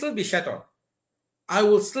 I will still be shat on. I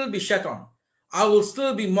will still be shat on. I will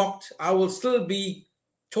still be mocked. I will still be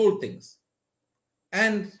told things.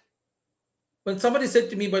 And when somebody said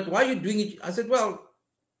to me, but why are you doing it? I said, well,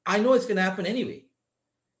 I know it's going to happen anyway.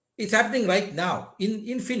 It's happening right now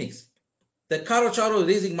in Phoenix. The Karo Charo is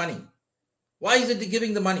raising money. Why isn't he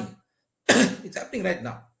giving the money? It's happening right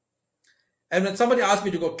now. And when somebody asked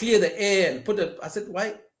me to go clear the air and I said,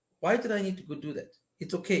 why did I need to go do that?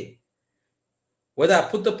 It's okay. Whether I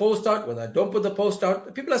put the post out, whether I don't put the post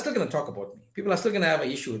out, people are still going to talk about me. People are still going to have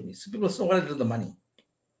an issue with me. So people still want to do the money.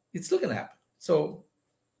 It's still going to happen. So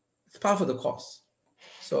it's part of the course.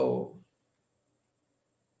 So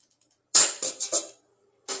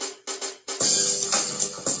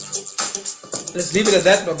let's leave it at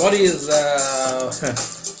that. My body is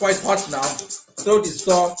quite hot now. Throat is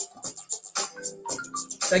sore.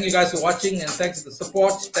 Thank you guys for watching and thanks for the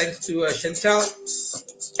support. Thanks to Chantal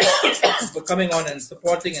for coming on and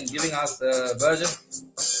supporting and giving us the version.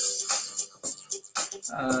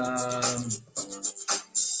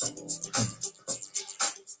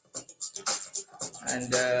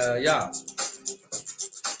 Yeah.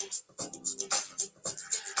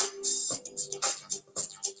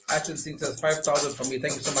 Action Singh says 5,000 from me.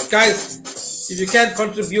 Thank you so much. Guys, if you can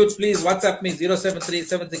contribute, please WhatsApp me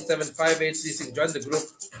 073-767-5836. Join the group.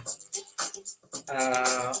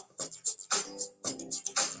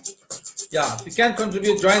 Yeah, if you can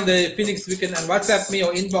contribute, join the Phoenix Weekend and WhatsApp me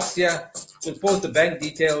or inbox here. We'll post the bank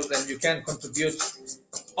details and you can contribute.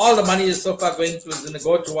 All the money is so far going to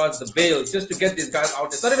go towards the bail, just to get these guys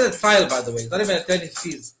out. It's not even a trial, by the way. It's not even attorney's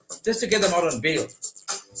fees, just to get them out on bail.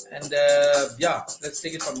 And yeah, let's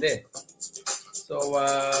take it from there.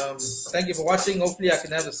 So thank you for watching. Hopefully I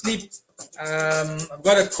can have a sleep. I've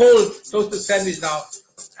got a cold toasted sandwich now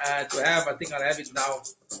to have. I think I'll have it now.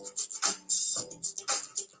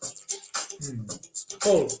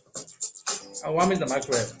 Cold. I warm in the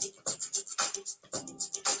microwave.